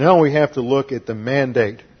 Now we have to look at the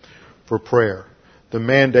mandate for prayer. The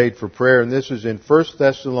mandate for prayer, and this is in 1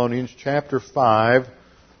 Thessalonians chapter 5,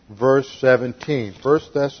 verse 17. 1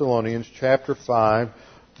 Thessalonians chapter 5,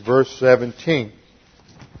 verse 17.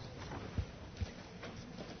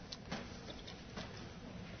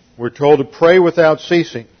 We're told to pray without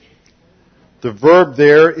ceasing. The verb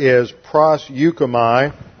there is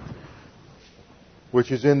proseuchomai, which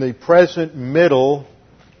is in the present middle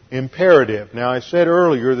imperative. Now, I said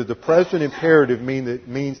earlier that the present imperative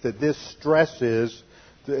means that this stresses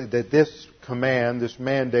that this command, this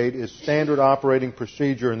mandate, is standard operating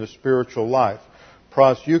procedure in the spiritual life.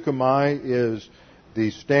 Proseuchomai is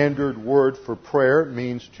the standard word for prayer. It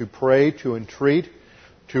means to pray, to entreat,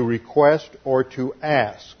 to request, or to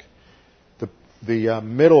ask. The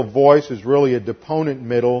middle voice is really a deponent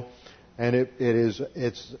middle, and it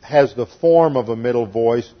has the form of a middle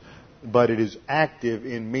voice, but it is active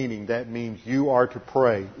in meaning. That means you are to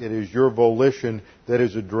pray. It is your volition that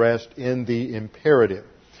is addressed in the imperative.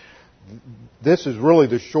 This is really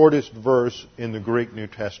the shortest verse in the Greek New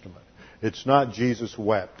Testament. It's not Jesus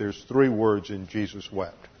wept. There's 3 words in Jesus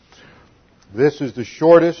wept. This is the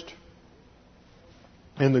shortest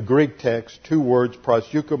in the Greek text, 2 words,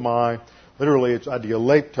 proseuchomai. Literally, it's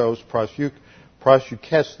adialeptos,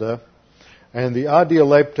 proseukesta. And the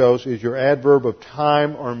adialeptos is your adverb of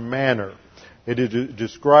time or manner. It is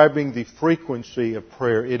describing the frequency of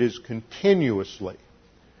prayer. It is continuously.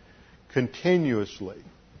 Continuously.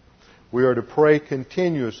 We are to pray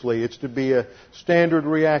continuously. It's to be a standard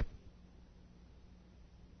reaction.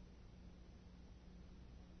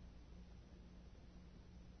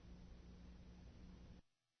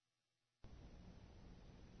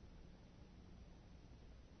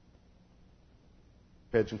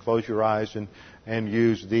 Heads and close your eyes and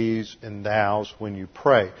use these and thous when you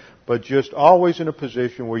pray. But just always in a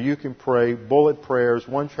position where you can pray bullet prayers,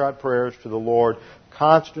 one-shot prayers to the Lord,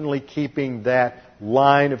 constantly keeping that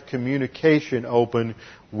line of communication open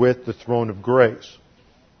with the throne of grace.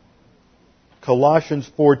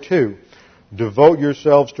 Colossians 4:2. Devote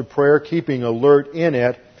yourselves to prayer, keeping alert in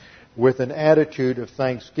it with an attitude of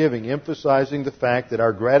thanksgiving, emphasizing the fact that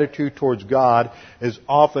our gratitude towards God is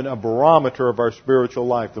often a barometer of our spiritual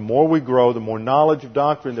life. The more we grow, the more knowledge of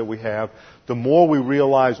doctrine that we have, the more we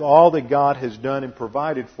realize all that God has done and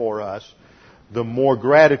provided for us, the more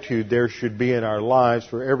gratitude there should be in our lives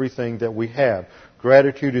for everything that we have.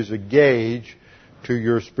 Gratitude is a gauge to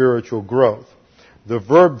your spiritual growth. The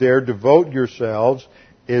verb there, devote yourselves,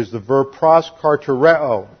 is the verb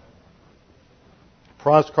proskartereo.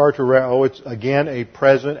 Proskartereo, it's again a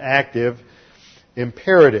present active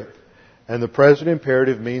imperative. And the present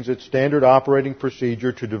imperative means it's standard operating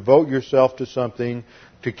procedure to devote yourself to something,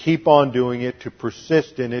 to keep on doing it, to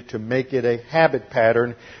persist in it, to make it a habit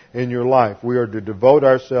pattern in your life. We are to devote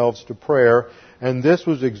ourselves to prayer, and this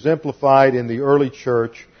was exemplified in the early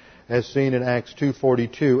church as seen in Acts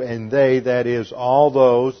 2:42. And they, that is, all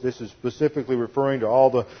those, this is specifically referring to all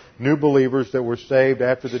the new believers that were saved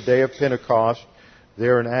after the day of Pentecost,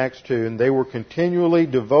 there in Acts 2, and they were continually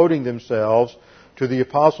devoting themselves to the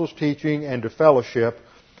apostles' teaching and to fellowship,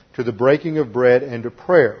 to the breaking of bread and to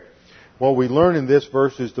prayer. What we learn in this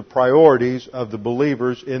verse is the priorities of the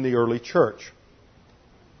believers in the early church.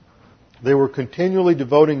 They were continually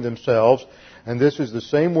devoting themselves, and this is the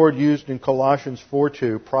same word used in Colossians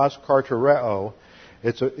 4:2, proskartereo.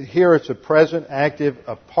 Here it's a present active,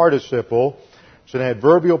 a participle. It's an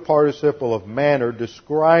adverbial participle of manner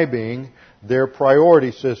describing their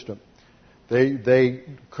priority system. They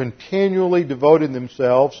continually devoted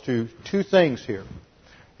themselves to 2 things here.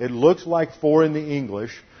 It looks like 4 in the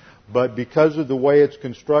English, but because of the way it's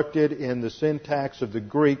constructed in the syntax of the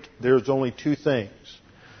Greek, there's only 2 things.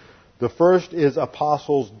 The first is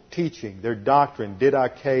apostles' teaching, their doctrine,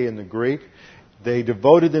 didache in the Greek. They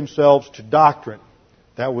devoted themselves to doctrine.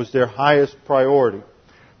 That was their highest priority.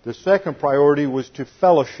 The second priority was to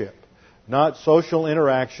fellowship, not social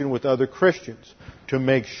interaction with other Christians, to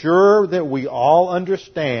make sure that we all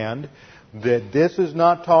understand that this is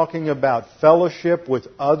not talking about fellowship with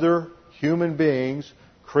other human beings,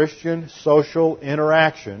 Christian social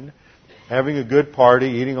interaction, having a good party,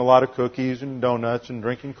 eating a lot of cookies and donuts and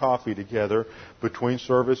drinking coffee together between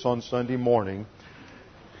service on Sunday morning.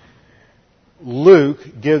 Luke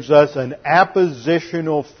gives us an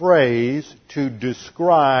appositional phrase to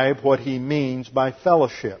describe what he means by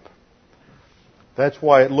fellowship. That's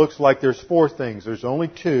why it looks like there's 4 things. There's only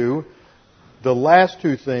 2. The last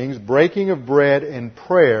 2 things, breaking of bread and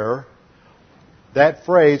prayer, that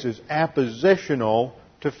phrase is appositional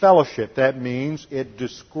to fellowship. That means it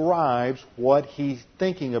describes what he's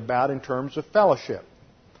thinking about in terms of fellowship.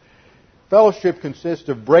 Fellowship consists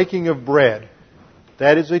of breaking of bread.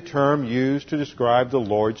 That is a term used to describe the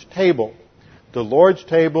Lord's table. The Lord's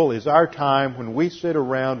table is our time when we sit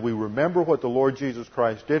around, we remember what the Lord Jesus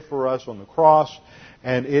Christ did for us on the cross,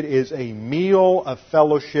 and it is a meal of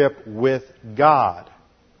fellowship with God.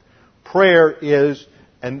 Prayer is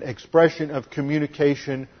an expression of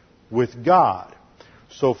communication with God.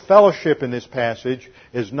 So fellowship in this passage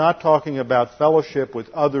is not talking about fellowship with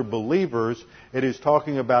other believers. It is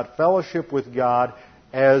talking about fellowship with God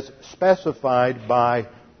as specified by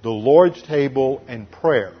the Lord's table and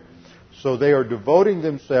prayer. So they are devoting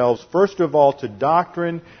themselves, first of all, to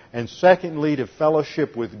doctrine, and secondly, to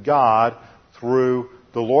fellowship with God through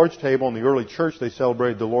the Lord's table. In the early church, they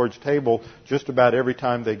celebrated the Lord's table just about every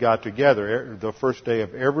time they got together. The first day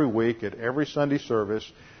of every week, at every Sunday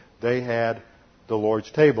service, they had the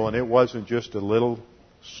Lord's table. And it wasn't just a little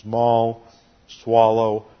small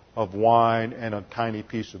swallow of wine and a tiny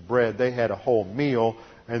piece of bread. They had a whole meal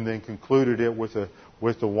and then concluded it with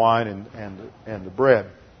the wine and the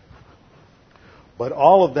bread. But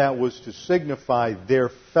all of that was to signify their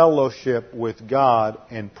fellowship with God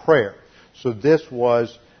and prayer. So this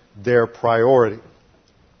was their priority.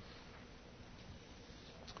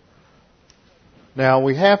 Now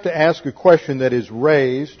we have to ask a question that is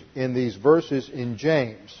raised in these verses in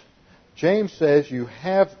James. James says you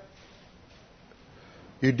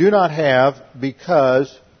do not have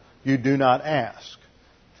because you do not ask.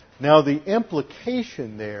 Now the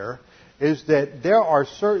implication there is that there are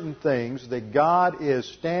certain things that God is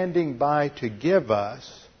standing by to give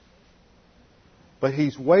us, but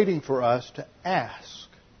He's waiting for us to ask.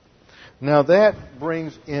 Now that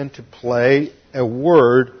brings into play a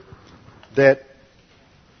word that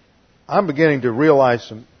I'm beginning to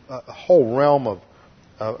realize a whole realm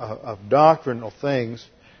of doctrinal things,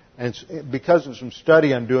 and it's because of some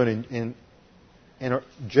study I'm doing in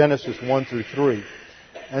Genesis 1 through 3,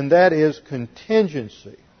 and that is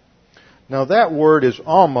contingency. Now that word is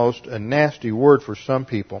almost a nasty word for some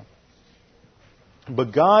people,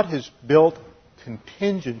 but God has built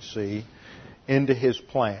contingency into His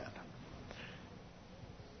plan.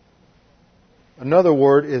 Another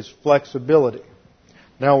word is flexibility.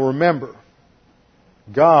 Now remember,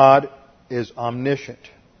 God is omniscient.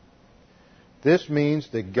 This means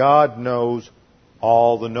that God knows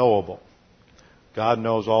all the knowable. God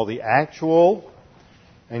knows all the actual,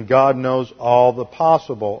 and God knows all the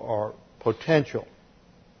possible or potential.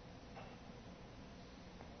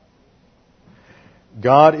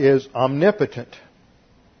 God is omnipotent,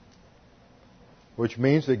 which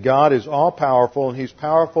means that God is all-powerful, and He's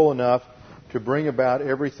powerful enough to bring about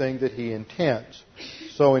everything that He intends.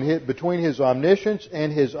 So between His omniscience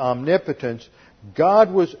and His omnipotence,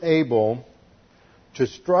 God was able to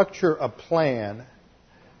structure a plan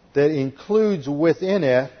that includes within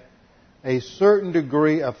it a certain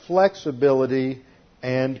degree of flexibility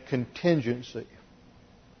and contingency.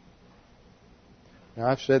 Now,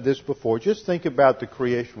 I've said this before. Just think about the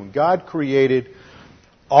creation. When God created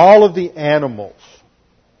all of the animals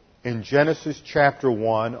in Genesis chapter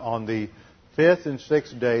 1 on the 5th and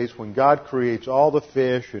 6th days, when God creates all the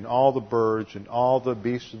fish and all the birds and all the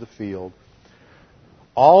beasts of the field,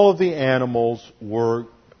 all of the animals were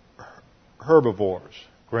herbivores,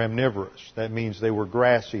 graminivorous. That means they were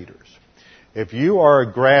grass eaters. If you are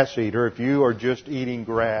a grass eater, if you are just eating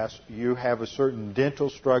grass, you have a certain dental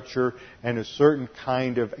structure and a certain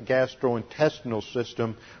kind of gastrointestinal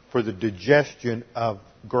system for the digestion of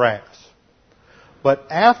grass.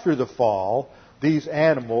 But after the fall, these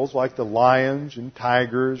animals, like the lions and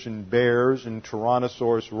tigers and bears and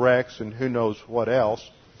Tyrannosaurus rex and who knows what else,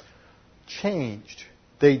 changed.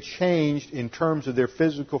 They changed in terms of their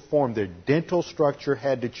physical form. Their dental structure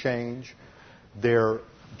had to change. Their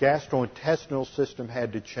gastrointestinal system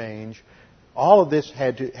had to change. All of this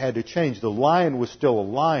had to change. The lion was still a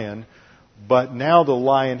lion, but now the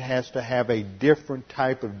lion has to have a different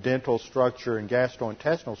type of dental structure and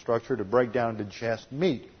gastrointestinal structure to break down and digest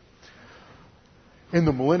meat. In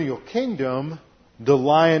the millennial kingdom, the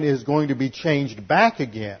lion is going to be changed back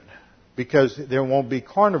again because there won't be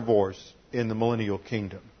carnivores in the millennial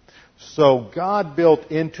kingdom. So God built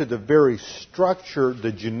into the very structure,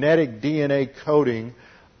 the genetic DNA coding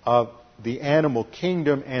of the animal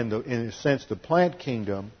kingdom and, in a sense, the plant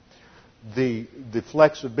kingdom, the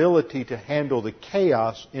flexibility to handle the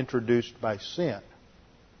chaos introduced by sin.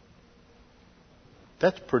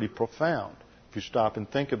 That's pretty profound if you stop and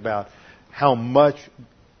think about how much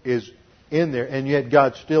is in there, and yet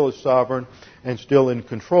God still is sovereign and still in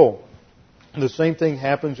control. The same thing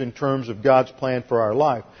happens in terms of God's plan for our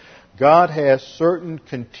life. God has certain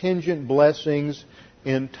contingent blessings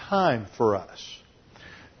in time for us.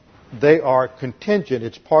 they are contingent.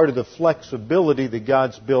 It's part of the flexibility that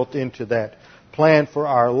God's built into that plan for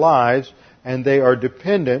our lives, and they are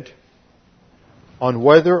dependent on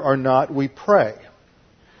whether or not we pray.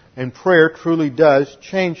 And prayer truly does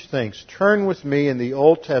change things. Turn with me in the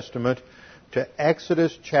Old Testament to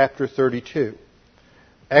Exodus chapter 32.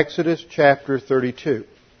 Exodus chapter 32.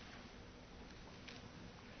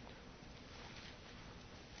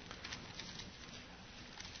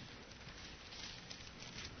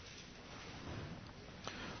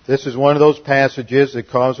 This is one of those passages that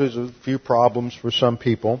causes a few problems for some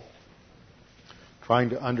people trying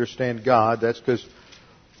to understand God. That's because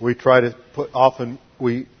we try to put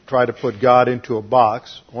God into a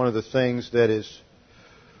box. One of the things that is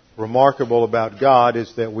remarkable about God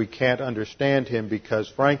is that we can't understand Him because,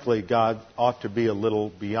 frankly, God ought to be a little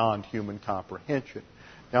beyond human comprehension.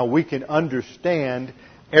 Now, we can understand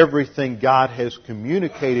everything God has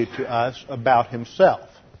communicated to us about Himself.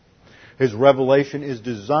 His revelation is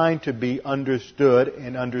designed to be understood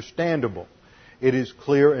and understandable. It is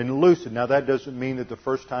clear and lucid. Now, that doesn't mean that the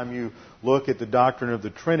first time you look at the doctrine of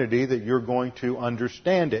the Trinity that you're going to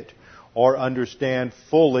understand it or understand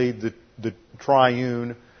fully the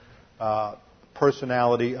triune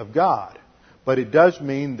personality of God. But it does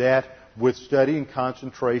mean that with study and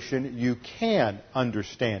concentration, you can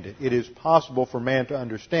understand it. It is possible for man to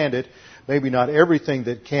understand it. Maybe not everything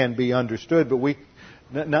that can be understood, but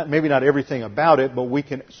maybe not everything about it, but we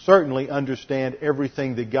can certainly understand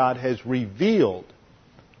everything that God has revealed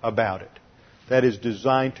about it. That is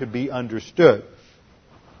designed to be understood.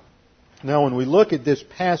 Now, when we look at this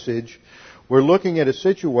passage, we're looking at a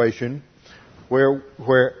situation where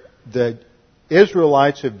the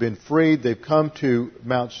Israelites have been freed. They've come to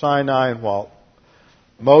Mount Sinai, and while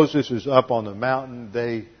Moses is up on the mountain,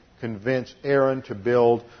 they convince Aaron to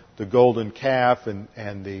build the golden calf, and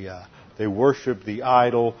they worship the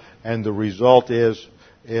idol, and the result is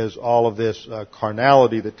all of this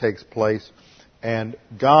carnality that takes place. And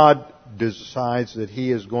God decides that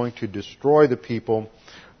He is going to destroy the people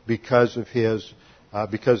because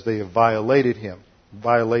they have violated Him,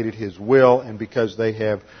 violated His will, and because they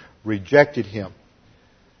have rejected Him.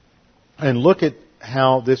 And look at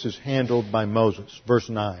how this is handled by Moses. Verse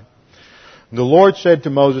 9. The Lord said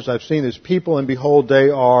to Moses, I've seen this people, and behold, they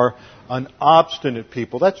are an obstinate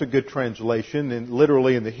people. That's a good translation. And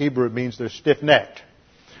literally in the Hebrew it means they're stiff-necked,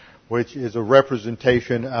 which is a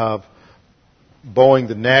representation of bowing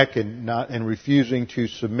the neck and refusing to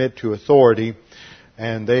submit to authority.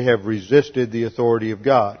 And they have resisted the authority of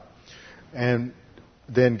God. And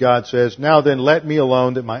then God says, now then let me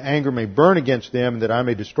alone, that my anger may burn against them, and that I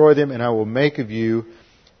may destroy them, and I will make of you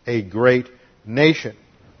a great nation.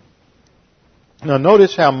 Now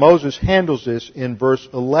notice how Moses handles this in verse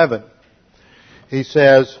 11. He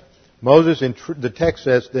says, the text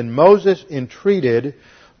says, then Moses entreated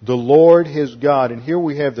the Lord his God. And here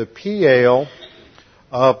we have the piel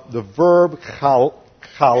of the verb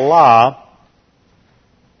chala.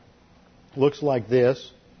 Looks like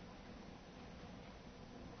this.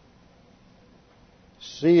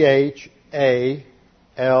 C-H-A-L-A-H.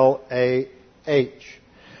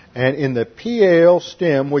 And in the piel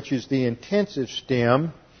stem, which is the intensive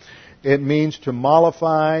stem, it means to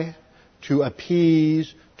mollify, to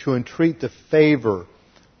appease, to entreat the favor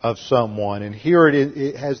of someone. And here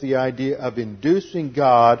it has the idea of inducing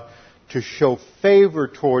God to show favor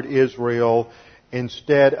toward Israel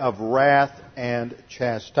instead of wrath and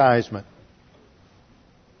chastisement.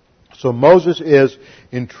 So Moses is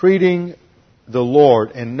entreating the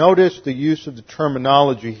Lord. And notice the use of the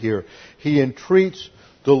terminology here. He entreats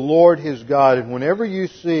the Lord his God. And whenever you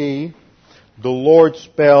see the Lord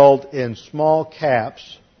spelled in small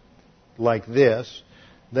caps like this,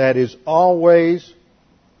 that is always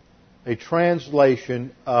a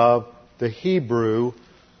translation of the Hebrew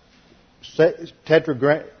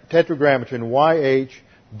tetragrammaton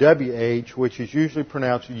YHWH, which is usually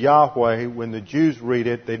pronounced Yahweh. When the Jews read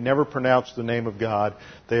it, they never pronounce the name of God.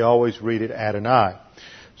 They always read it Adonai.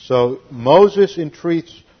 So Moses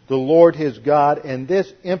entreats the Lord his God, and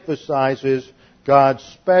this emphasizes God's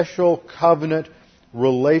special covenant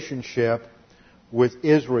relationship with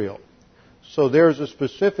Israel. So there's a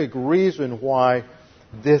specific reason why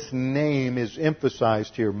this name is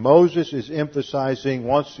emphasized here. Moses is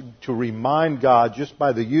wants to remind God, just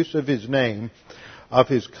by the use of his name, of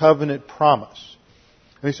his covenant promise.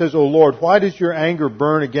 And he says, O Lord, why does your anger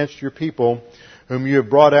burn against your people, whom you have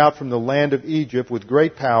brought out from the land of Egypt with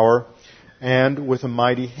great power and with a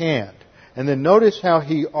mighty hand? And then notice how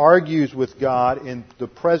he argues with God in the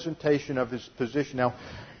presentation of his position. Now,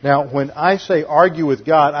 Now, when I say argue with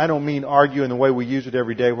God, I don't mean argue in the way we use it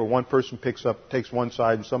every day where one person takes one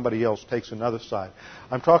side and somebody else takes another side.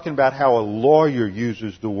 I'm talking about how a lawyer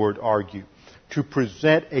uses the word argue. To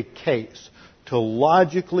present a case. To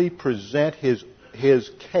logically present his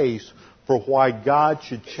case for why God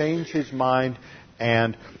should change His mind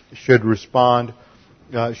and should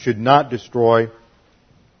not destroy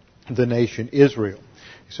the nation Israel.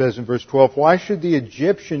 He says in verse 12, why should the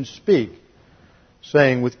Egyptians speak,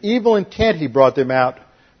 saying, with evil intent He brought them out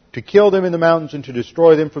to kill them in the mountains and to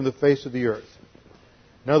destroy them from the face of the earth?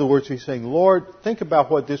 In other words, he's saying, Lord, think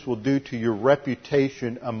about what this will do to your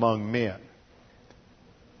reputation among men.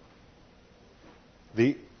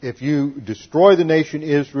 If you destroy the nation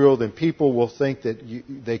Israel, then people will think that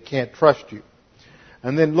they can't trust you.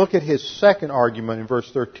 And then look at his second argument in verse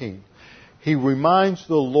 13. He reminds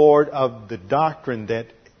the Lord of the doctrine that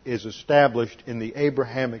is established in the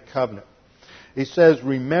Abrahamic covenant. He says,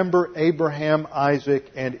 remember Abraham, Isaac,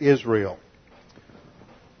 and Israel.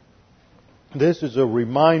 This is a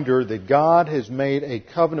reminder that God has made a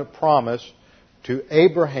covenant promise to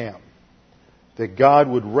Abraham that God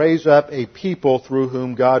would raise up a people through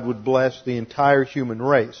whom God would bless the entire human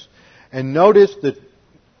race. And notice that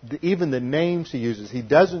even the names he uses, he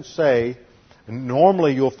doesn't say,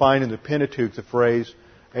 normally you'll find in the Pentateuch the phrase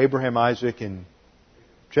Abraham, Isaac, and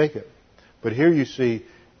Jacob. But here you see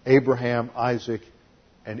Abraham, Isaac,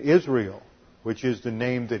 and Israel, which is the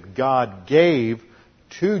name that God gave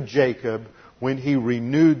to Jacob when He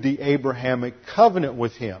renewed the Abrahamic covenant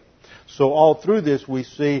with him. So all through this we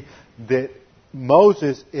see that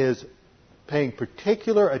Moses is paying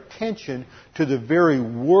particular attention to the very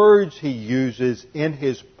words he uses in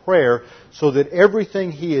his prayer so that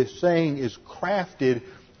everything he is saying is crafted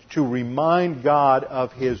to remind God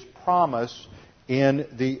of His promise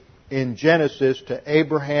in Genesis to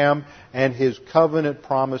Abraham and His covenant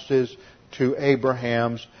promises to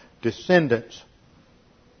Abraham's descendants.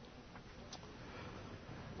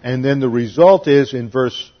 And then the result is in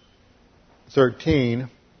verse 13,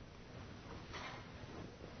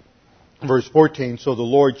 verse 14, so the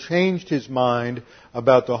Lord changed His mind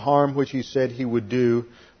about the harm which He said He would do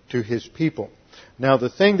to His people. Now the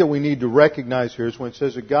thing that we need to recognize here is when it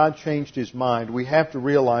says that God changed His mind, we have to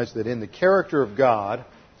realize that in the character of God,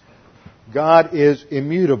 God is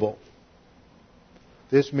immutable.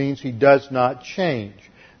 This means He does not change.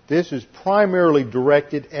 This is primarily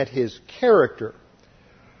directed at His character.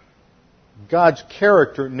 God's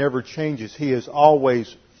character never changes. He is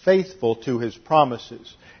always faithful to His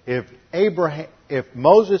promises. If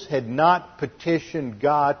Moses had not petitioned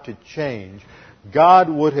God to change, God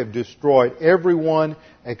would have destroyed everyone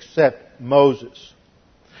except Moses.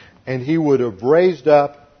 And He would have raised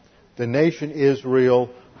up the nation Israel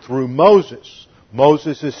through Moses.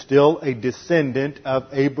 Moses is still a descendant of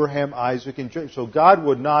Abraham, Isaac, and Jacob. So God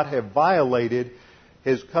would not have violated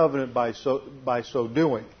His covenant by so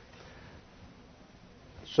doing.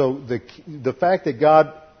 So the fact that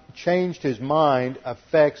God changed His mind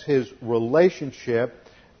affects His relationship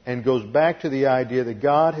and goes back to the idea that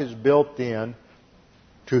God has built in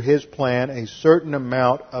to His plan a certain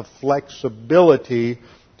amount of flexibility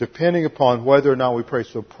depending upon whether or not we pray.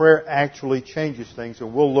 So prayer actually changes things,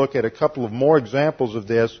 and we'll look at a couple of more examples of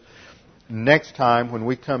this next time when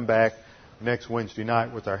we come back next Wednesday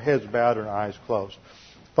night with our heads bowed and our eyes closed.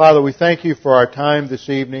 Father, we thank You for our time this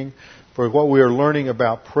evening, for what we are learning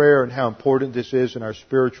about prayer and how important this is in our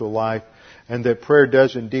spiritual life, and that prayer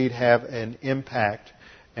does indeed have an impact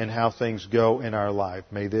in how things go in our life.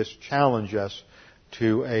 May this challenge us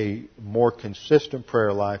to a more consistent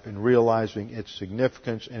prayer life in realizing its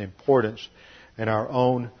significance and importance in our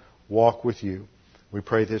own walk with You. We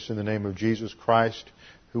pray this in the name of Jesus Christ,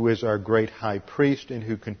 who is our great high priest and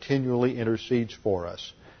who continually intercedes for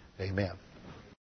us. Amen.